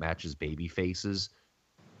going into that match as baby faces.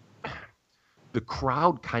 The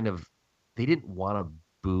crowd they didn't want to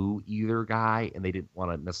boo either guy, and they didn't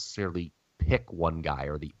want to necessarily pick one guy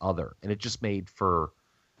or the other. And it just made for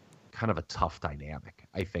kind of a tough dynamic,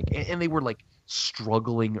 I think. And they were, like,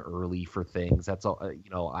 struggling early for things. That's all. You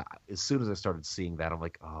know, as soon as I started seeing that, I'm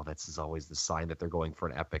like, oh, this is always the sign that they're going for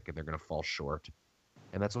an epic and they're going to fall short.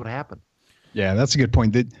 And that's what happened. Yeah, that's a good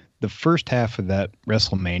point. The first half of that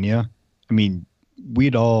WrestleMania, I mean,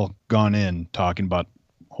 we'd all gone in talking about,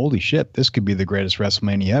 holy shit, this could be the greatest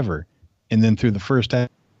WrestleMania ever. And then through the first half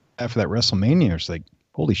of that WrestleMania, it's like,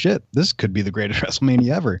 holy shit, this could be the greatest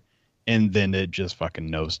WrestleMania ever. And then it just fucking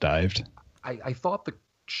nosedived. I thought the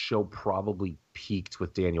show probably peaked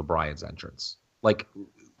with Daniel Bryan's entrance. Like,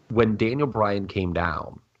 when Daniel Bryan came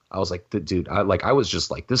down, I was like, dude, I was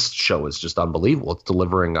just like, this show is just unbelievable. It's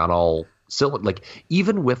delivering on all cylinders. Like,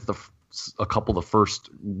 even with a couple of the first,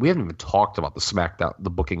 we haven't even talked about the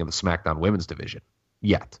booking of the SmackDown women's division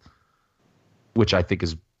yet, which I think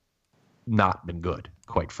has not been good,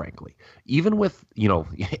 quite frankly. Even with, you know,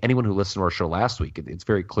 anyone who listened to our show last week, it's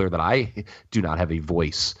very clear that I do not have a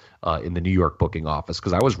voice in the New York booking office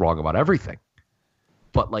because I was wrong about everything.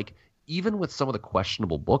 But, like, even with some of the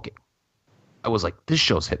questionable booking, I was like, this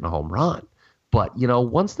show's hitting a home run. But, you know,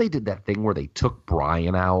 once they did that thing where they took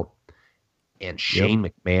Bryan out and Shane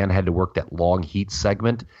McMahon had to work that long heat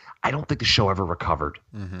segment, I don't think the show ever recovered.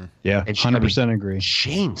 Mm-hmm. Yeah, and 100% agree.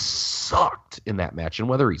 Shane sucked in that match, and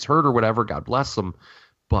whether he's hurt or whatever, God bless him.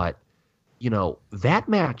 But, you know, that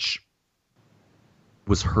match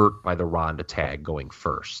was hurt by the Ronda tag going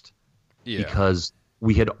first. Yeah. Because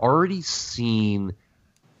we had already seen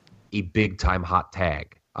a big-time hot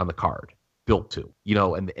tag on the card built to, you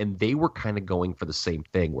know, and they were kind of going for the same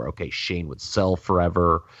thing where, okay, Shane would sell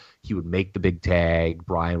forever. He would make the big tag.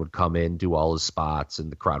 Bryan would come in, do all his spots,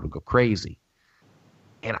 and the crowd would go crazy.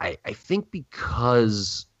 And I think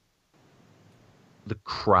because the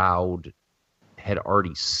crowd had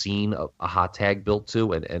already seen a hot tag built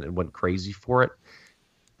to and went crazy for it,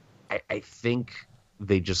 I think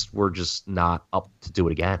they were just not up to do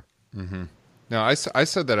it again. Mm-hmm. No, I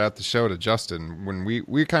said that at the show to Justin when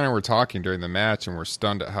we kind of were talking during the match and were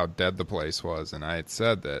stunned at how dead the place was. And I had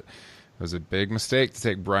said that it was a big mistake to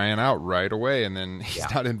take Bryan out right away, and then he's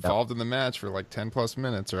not involved in the match for like 10 plus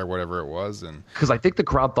minutes or whatever it was. And because I think the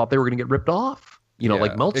crowd thought they were going to get ripped off. You know,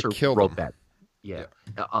 like Meltzer wrote that. Yeah.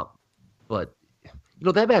 But, you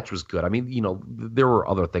know, that match was good. I mean, you know, there were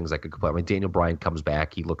other things I could complain. I mean, Daniel Bryan comes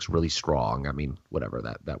back. He looks really strong. I mean, whatever,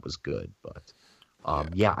 that was good. But,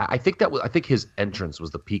 I think his entrance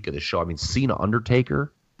was the peak of the show. I mean, Cena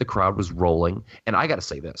Undertaker, the crowd was rolling. And I got to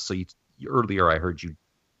say this. So earlier I heard you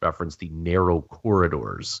reference the narrow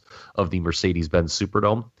corridors of the Mercedes-Benz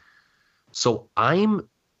Superdome. So I'm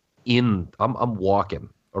walking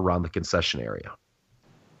around the concession area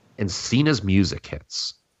and Cena's music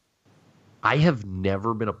hits. I have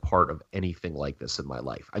never been a part of anything like this in my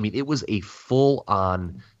life. I mean, it was a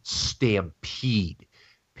full-on stampede.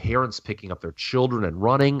 Parents picking up their children and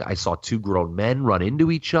running. I saw two grown men run into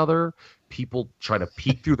each other. People trying to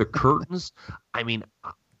peek through the curtains. I mean,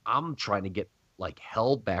 I'm trying to get like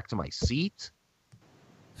held back to my seat.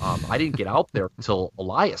 I didn't get out there until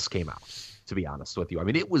Elias came out, to be honest with you. I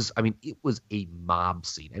mean, it was a mob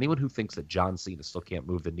scene. Anyone who thinks that John Cena still can't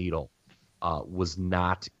move the needle was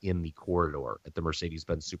not in the corridor at the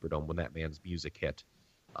Mercedes-Benz Superdome when that man's music hit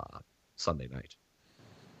Sunday night.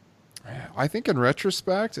 I think in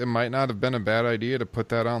retrospect, it might not have been a bad idea to put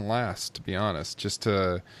that on last, to be honest, just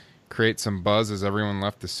to create some buzz as everyone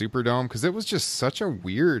left the Superdome, because it was just such a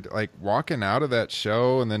weird, like, walking out of that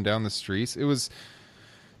show and then down the streets. It was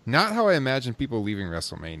Not how I imagined people leaving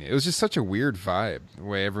WrestleMania. It was just such a weird vibe, the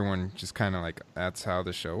way everyone just kind of like, that's how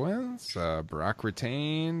the show ends. Brock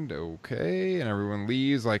retained, okay, and everyone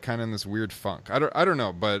leaves like kind of in this weird funk. I don't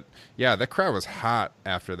know, but yeah, that crowd was hot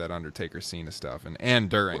after that Undertaker Cena stuff, and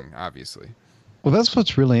during, obviously. Well, that's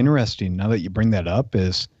what's really interesting now that you bring that up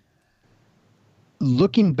is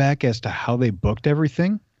looking back as to how they booked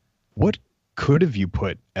everything. What could have you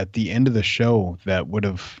put at the end of the show that would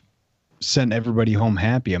have sent everybody home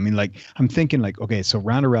happy? I mean, like, I'm thinking like, okay, so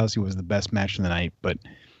Ronda Rousey was the best match of the night, but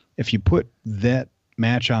if you put that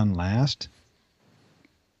match on last,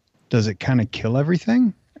 does it kind of kill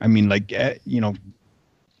everything? I mean, like,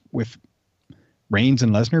 with Reigns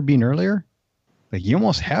and Lesnar being earlier, like, you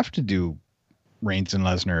almost have to do Reigns and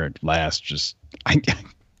Lesnar at last,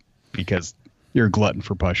 because you're a glutton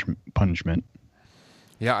for punishment.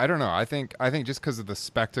 Yeah, I don't know. I think just because of the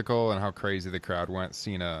spectacle and how crazy the crowd went,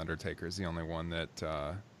 Cena Undertaker is the only one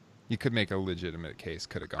that you could make a legitimate case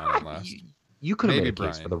could have gone on last. You could have made a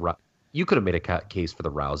case for the case for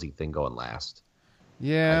the Rousey thing going last.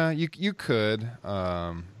 Yeah, you could.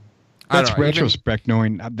 That's retrospect,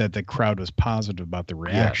 knowing that the crowd was positive about the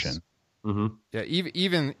reaction. Yes. Mm-hmm. Yeah,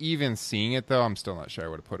 even seeing it though, I'm still not sure I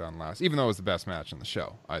would have put on last, even though it was the best match on the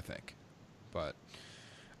show, I think. But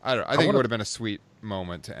I think it would have been a sweet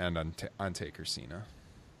moment to end on Taker Cena.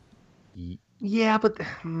 Yeah, but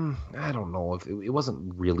I don't know if it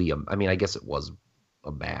wasn't really I mean, I guess it was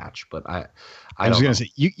a match, but I was going to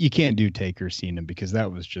say you can't do Taker Cena because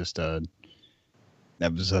that was a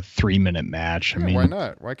 3-minute match. Yeah, I mean, why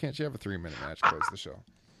not? Why can't you have a 3-minute match close the show?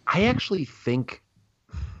 I actually think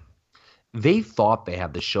they thought they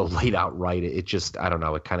had the show laid out right. It just, I don't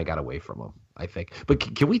know, it kind of got away from them, I think.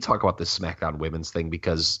 But can we talk about this SmackDown women's thing?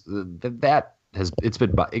 Because it's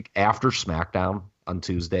been after SmackDown on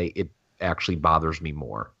Tuesday, it actually bothers me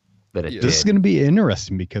more than it did. This is going to be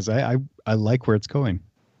interesting because I like where it's going.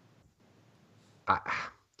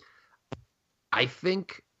 I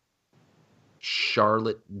think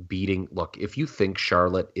Charlotte look, if you think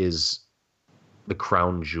Charlotte is the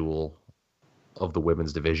crown jewel of the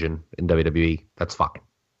women's division in WWE, that's fine.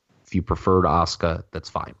 If you preferred Asuka, that's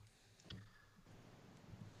fine.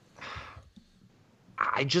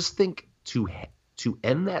 I just think to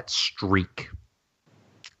end that streak,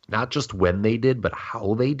 not just when they did, but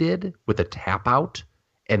how they did with a tap out,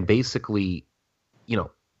 and basically,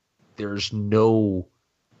 there's no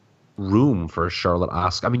room for a Charlotte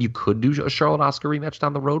Asuka. I mean, you could do a Charlotte Asuka rematch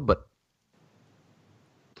down the road, but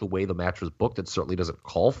the way the match was booked, it certainly doesn't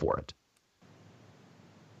call for it.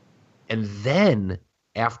 And then,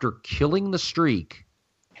 after killing the streak,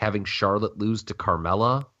 having Charlotte lose to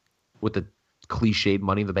Carmella with the cliched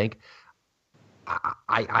Money in the Bank,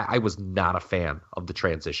 I was not a fan of the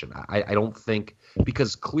transition. I don't think,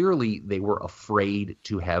 because clearly they were afraid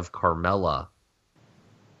to have Carmella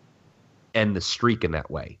end the streak in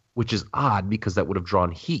that way, which is odd because that would have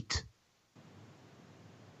drawn heat.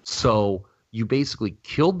 So you basically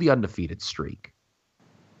killed the undefeated streak.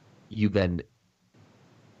 You then,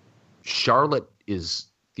 Charlotte is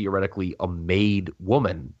theoretically a made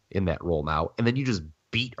woman in that role now, and then you just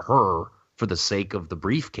beat her for the sake of the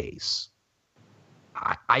briefcase.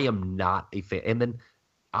 I am not a fan. And then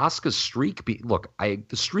Asuka's streak, the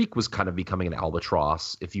streak was kind of becoming an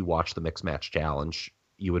albatross. If you watch the Mixed Match Challenge,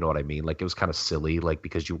 you would know what I mean. Like, it was kind of silly, like,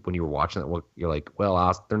 because when you were watching it, you're like,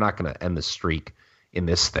 well, they're not going to end the streak in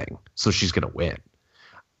this thing, so she's going to win.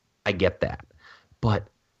 I get that. But,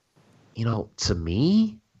 to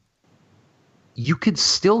me, you could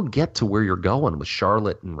still get to where you're going with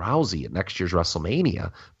Charlotte and Rousey at next year's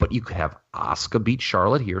WrestleMania, but you could have Asuka beat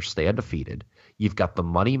Charlotte here, stay undefeated. You've got the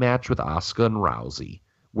money match with Asuka and Rousey,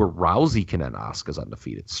 where Rousey can end Asuka's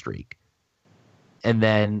undefeated streak. And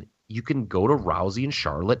then you can go to Rousey and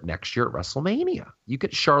Charlotte next year at WrestleMania.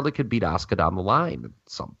 Charlotte could beat Asuka down the line at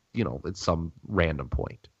some random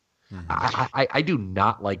point. Mm-hmm. I do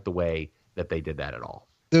not like the way that they did that at all.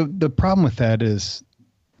 The problem with that is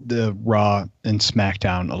the Raw and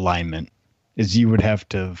SmackDown alignment is you would have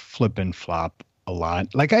to flip and flop a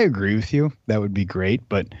lot. Like, I agree with you. That would be great.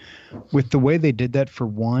 But with the way they did that, for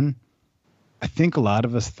one, I think a lot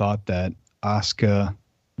of us thought that Asuka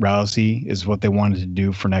Rousey is what they wanted to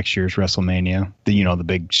do for next year's WrestleMania. The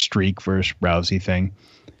big streak versus Rousey thing.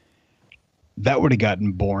 That would have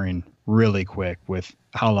gotten boring really quick with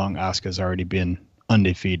how long Asuka's already been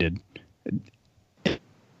undefeated.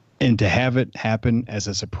 And to have it happen as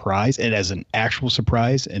a surprise and as an actual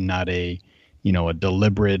surprise and not a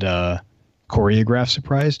deliberate choreographed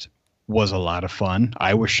surprise was a lot of fun.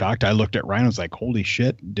 I was shocked. I looked at Ryan. I was like, holy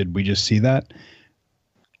shit. Did we just see that?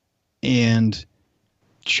 And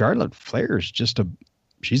Charlotte Flair is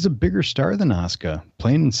she's a bigger star than Asuka,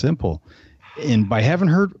 plain and simple. And by having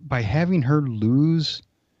her lose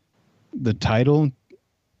the title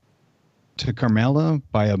to Carmella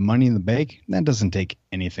by a Money in the Bank, that doesn't take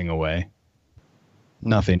anything away.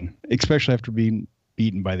 Nothing, especially after being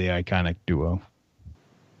beaten by the Iconic duo.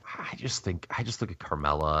 I just look at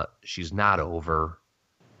Carmella. She's not over.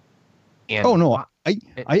 And oh no,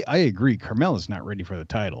 I agree. Carmella's not ready for the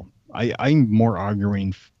title. I'm more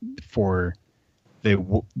arguing for the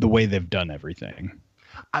way they've done everything.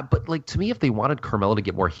 But like, to me, if they wanted Carmella to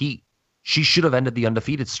get more heat, she should have ended the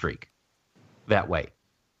undefeated streak that way.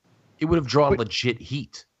 It would have drawn legit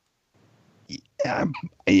heat.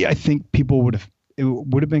 I think people would have. It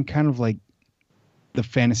would have been kind of like the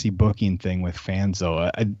fantasy booking thing with fans,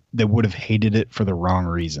 though. They would have hated it for the wrong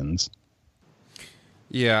reasons.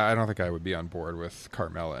 Yeah, I don't think I would be on board with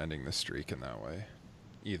Carmella ending the streak in that way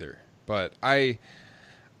either. But I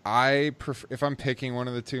prefer, if I'm picking one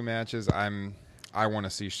of the two matches, I want to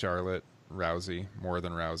see Charlotte Rousey more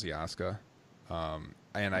than Rousey Asuka.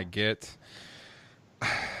 And I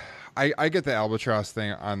get the albatross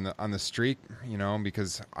thing on the streak,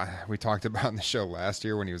 because we talked about in the show last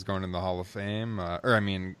year when he was going in the Hall of Fame,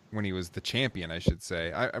 when he was the champion, I should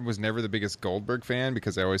say. I was never the biggest Goldberg fan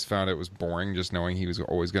because I always found it was boring just knowing he was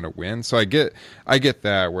always going to win. So I get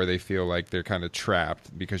that, where they feel like they're kind of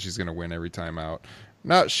trapped because she's going to win every time out.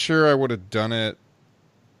 Not sure I would have done it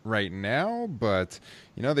right now, but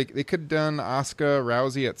they could have done Asuka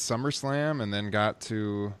Rousey at SummerSlam and then got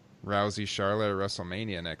to Rousey Charlotte at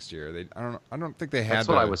WrestleMania next year. I don't think they had. That's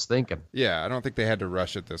what I was thinking. Yeah, I don't think they had to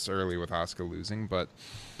rush it this early with Asuka losing, but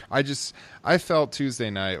I felt Tuesday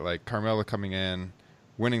night like Carmella coming in,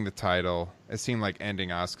 winning the title. It seemed like ending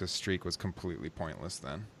Asuka's streak was completely pointless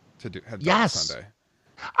then to head to Sunday.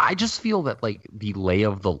 I just feel that like the lay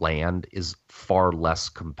of the land is far less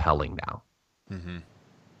compelling now. Mm-hmm.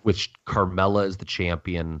 Which Carmella is the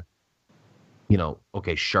champion.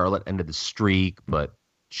 Okay, Charlotte ended the streak, but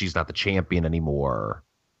she's not the champion anymore.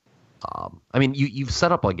 You've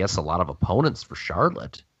set up, I guess, a lot of opponents for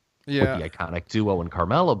Charlotte with the Iconic duo and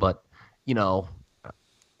Carmella, but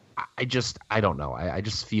I don't know. I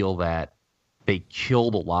just feel that they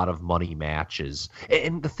killed a lot of money matches,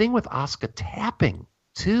 and the thing with Asuka tapping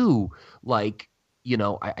too, like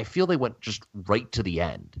I feel they went just right to the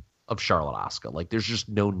end of Charlotte Asuka. Like there's just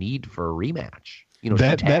no need for a rematch. She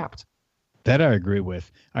tapped. That I agree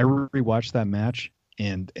with. I rewatched that match,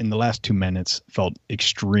 and in the last 2 minutes felt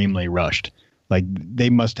extremely rushed. Like they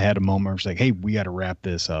must have had a moment where it's like, hey, we got to wrap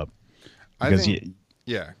this up. Because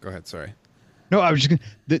yeah, go ahead. Sorry. No, I was just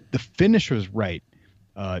the finish was right.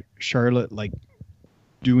 Charlotte like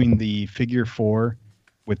doing the figure 4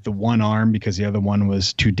 with the one arm because the other one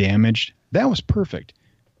was too damaged. That was perfect.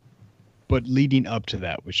 But leading up to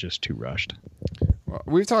that was just too rushed. Well,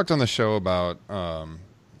 we've talked on the show about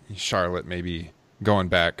Charlotte maybe going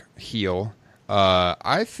back heel.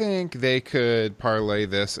 I think they could parlay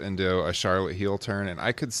this into a Charlotte heel turn, and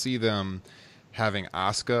I could see them having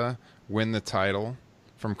Asuka win the title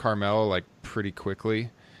from Carmella like pretty quickly,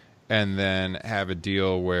 and then have a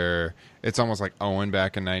deal where it's almost like Owen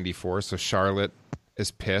back in '94. So Charlotte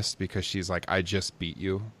is pissed because she's like, I just beat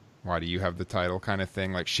you. Why do you have the title kind of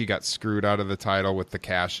thing? Like she got screwed out of the title with the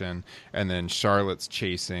cash in, and then Charlotte's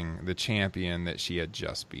chasing the champion that she had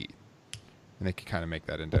just beat. And they could kind of make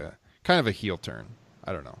that into kind of a heel turn.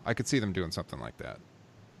 I don't know. I could see them doing something like that.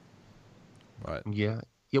 But yeah.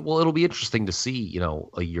 Well, it'll be interesting to see,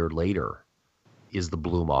 a year later, is the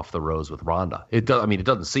bloom off the rose with Ronda. It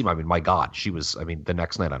doesn't seem, my God, she was, the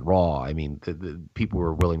next night on Raw, the people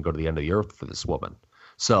were willing to go to the end of the earth for this woman.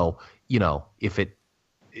 So, if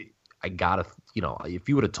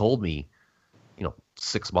you would have told me,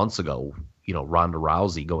 6 months ago, Ronda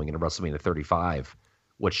Rousey going into WrestleMania 35,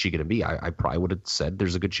 what's she going to be? I probably would have said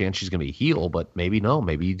there's a good chance she's going to be a heel, but maybe no.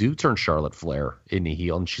 Maybe you do turn Charlotte Flair into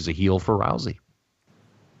heel, and she's a heel for Rousey.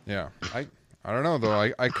 Yeah, I don't know,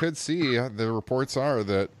 though. I could see, the reports are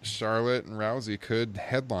that Charlotte and Rousey could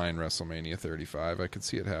headline WrestleMania 35. I could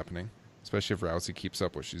see it happening, especially if Rousey keeps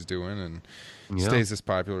up what she's doing and stays this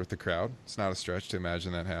popular with the crowd. It's not a stretch to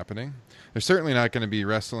imagine that happening. They're certainly not going to be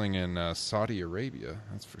wrestling in Saudi Arabia,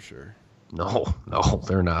 that's for sure. No,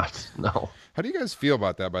 they're not. No. How do you guys feel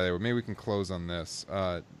about that, by the way? Maybe we can close on this.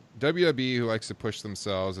 WWE, who likes to push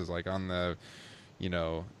themselves, is like on the,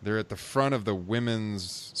 they're at the front of the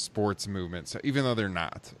women's sports movement. So even though they're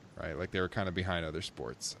not, right? Like they were kind of behind other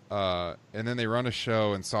sports. And then they run a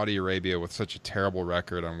show in Saudi Arabia with such a terrible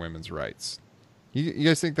record on women's rights. You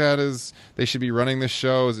guys think they should be running this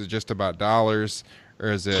show? Is it just about dollars?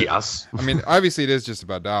 Or is it? Yes. Obviously it is just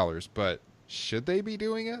about dollars, but should they be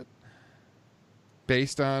doing it?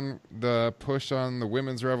 based on the push on the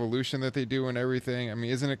women's revolution that they do and everything. I mean,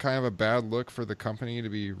 isn't it kind of a bad look for the company to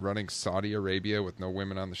be running Saudi Arabia with no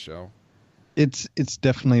women on the show? It's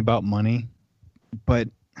definitely about money, but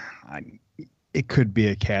it could be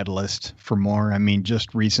a catalyst for more. I mean,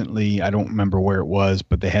 just recently, I don't remember where it was,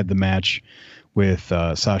 but they had the match with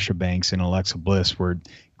Sasha Banks and Alexa Bliss, where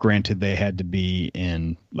granted they had to be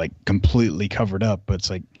in like completely covered up, but it's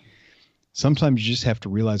like sometimes you just have to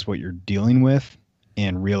realize what you're dealing with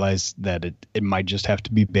and realize that it might just have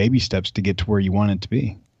to be baby steps to get to where you want it to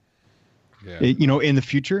be. Yeah. In the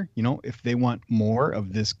future, if they want more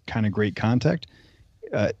of this kind of great contact,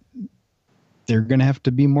 they're going to have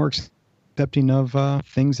to be more accepting of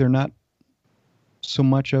things they're not so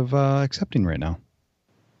much of accepting right now.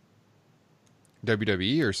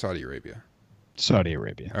 WWE or Saudi Arabia? Saudi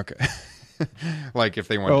Arabia. Okay. Like if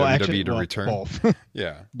they want WWE to return? Both.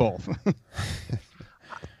 Yeah. Both.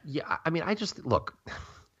 Yeah, I mean, I just look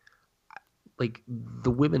like the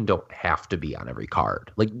women don't have to be on every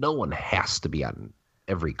card. Like no one has to be on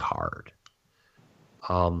every card.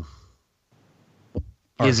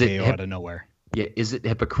 Is it out of nowhere? Yeah, is it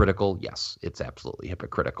hypocritical? Yes, it's absolutely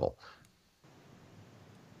hypocritical.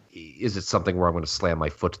 Is it something where I'm going to slam my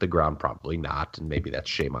foot to the ground? Probably not, and maybe that's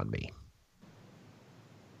shame on me.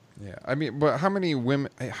 Yeah, I mean, but how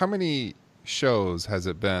many shows has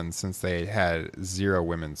it been since they had 0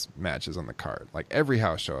 women's matches on the card? Like every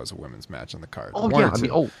house show has a women's match on the card. Oh yeah, I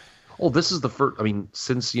mean, this is the first. I mean,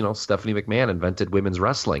 since Stephanie McMahon invented women's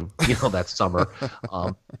wrestling, that summer,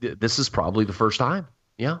 this is probably the first time.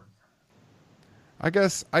 Yeah. I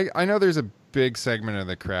guess I know there's a big segment of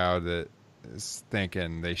the crowd that is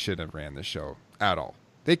thinking they shouldn't have ran the show at all.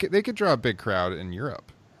 They could draw a big crowd in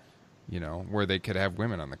Europe, where they could have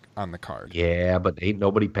women on the card. Yeah, but ain't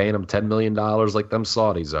nobody paying them $10 million like them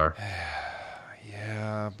Saudis are.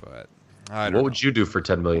 Yeah, but I don't know. What would you do for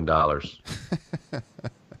 $10 million?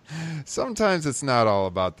 Sometimes it's not all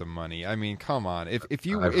about the money. I mean, come on. I've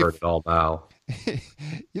heard it all now.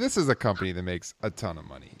 This is a company that makes a ton of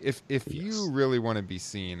money. If you really want to be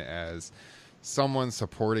seen as someone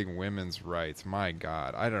supporting women's rights, my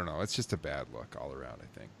God, I don't know. It's just a bad look all around,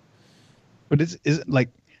 I think. But is it like,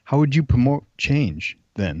 how would you promote change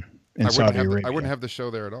then in Saudi Arabia? I wouldn't have the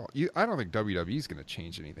show there at all. I don't think WWE is going to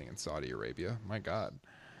change anything in Saudi Arabia. My God.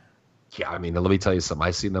 Yeah, I mean, let me tell you something.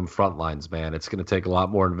 I seen them front lines, man. It's going to take a lot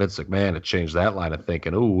more than Vince McMahon to change that line of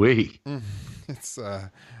thinking. Ooh wee. It's I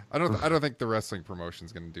don't think the wrestling promotion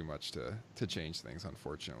is going to do much to change things.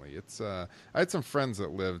 Unfortunately, I had some friends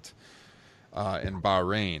that lived in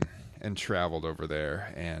Bahrain and traveled over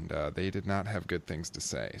there, and they did not have good things to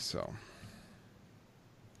say. So.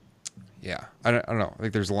 Yeah, I don't know. I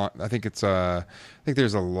think there's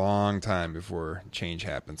a long time before change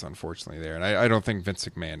happens, unfortunately, there, and I don't think Vince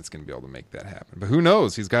McMahon is going to be able to make that happen. But who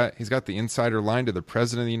knows? He's got the insider line to the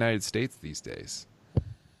president of the United States these days.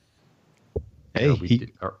 Hey, are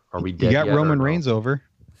we dead? You got Roman Reigns over.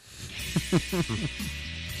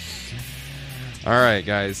 All right,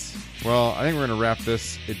 guys. Well, I think we're going to wrap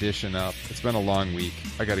this edition up. It's been a long week.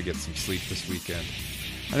 I got to get some sleep this weekend.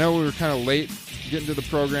 I know we were kind of late getting to the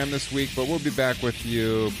program this week, but we'll be back with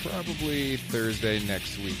you probably Thursday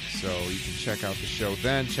next week. So you can check out the show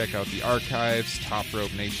then. Check out the archives,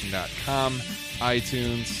 topropenation.com,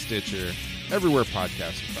 iTunes, Stitcher, everywhere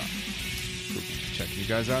podcasts are found. We'll check you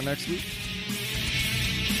guys out next week.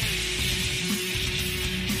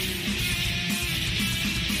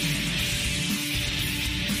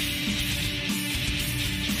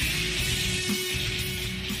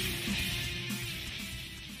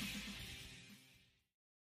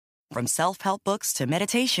 From self-help books to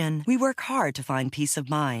meditation, we work hard to find peace of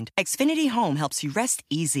mind. Xfinity Home helps you rest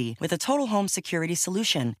easy with a total home security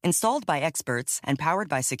solution. Installed by experts and powered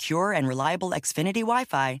by secure and reliable Xfinity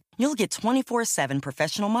Wi-Fi, you'll get 24/7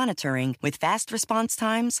 professional monitoring with fast response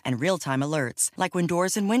times and real-time alerts, like when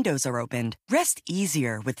doors and windows are opened. Rest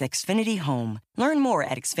easier with Xfinity Home. Learn more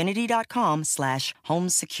at xfinity.com/home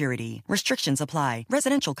security. Restrictions apply.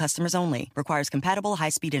 Residential customers only. Requires compatible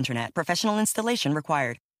high-speed internet. Professional installation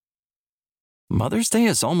required. Mother's Day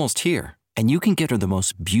is almost here, and you can get her the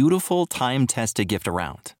most beautiful time-tested gift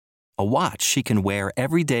around. A watch she can wear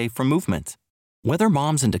every day from Movement. Whether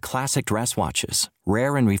mom's into classic dress watches,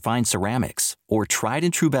 rare and refined ceramics, or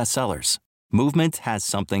tried-and-true bestsellers, Movement has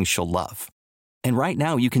something she'll love. And right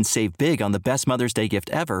now, you can save big on the best Mother's Day gift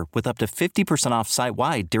ever with up to 50% off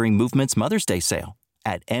site-wide during Movement's Mother's Day sale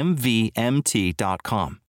at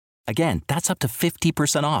MVMT.com. Again, that's up to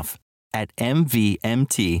 50% off at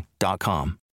MVMT.com.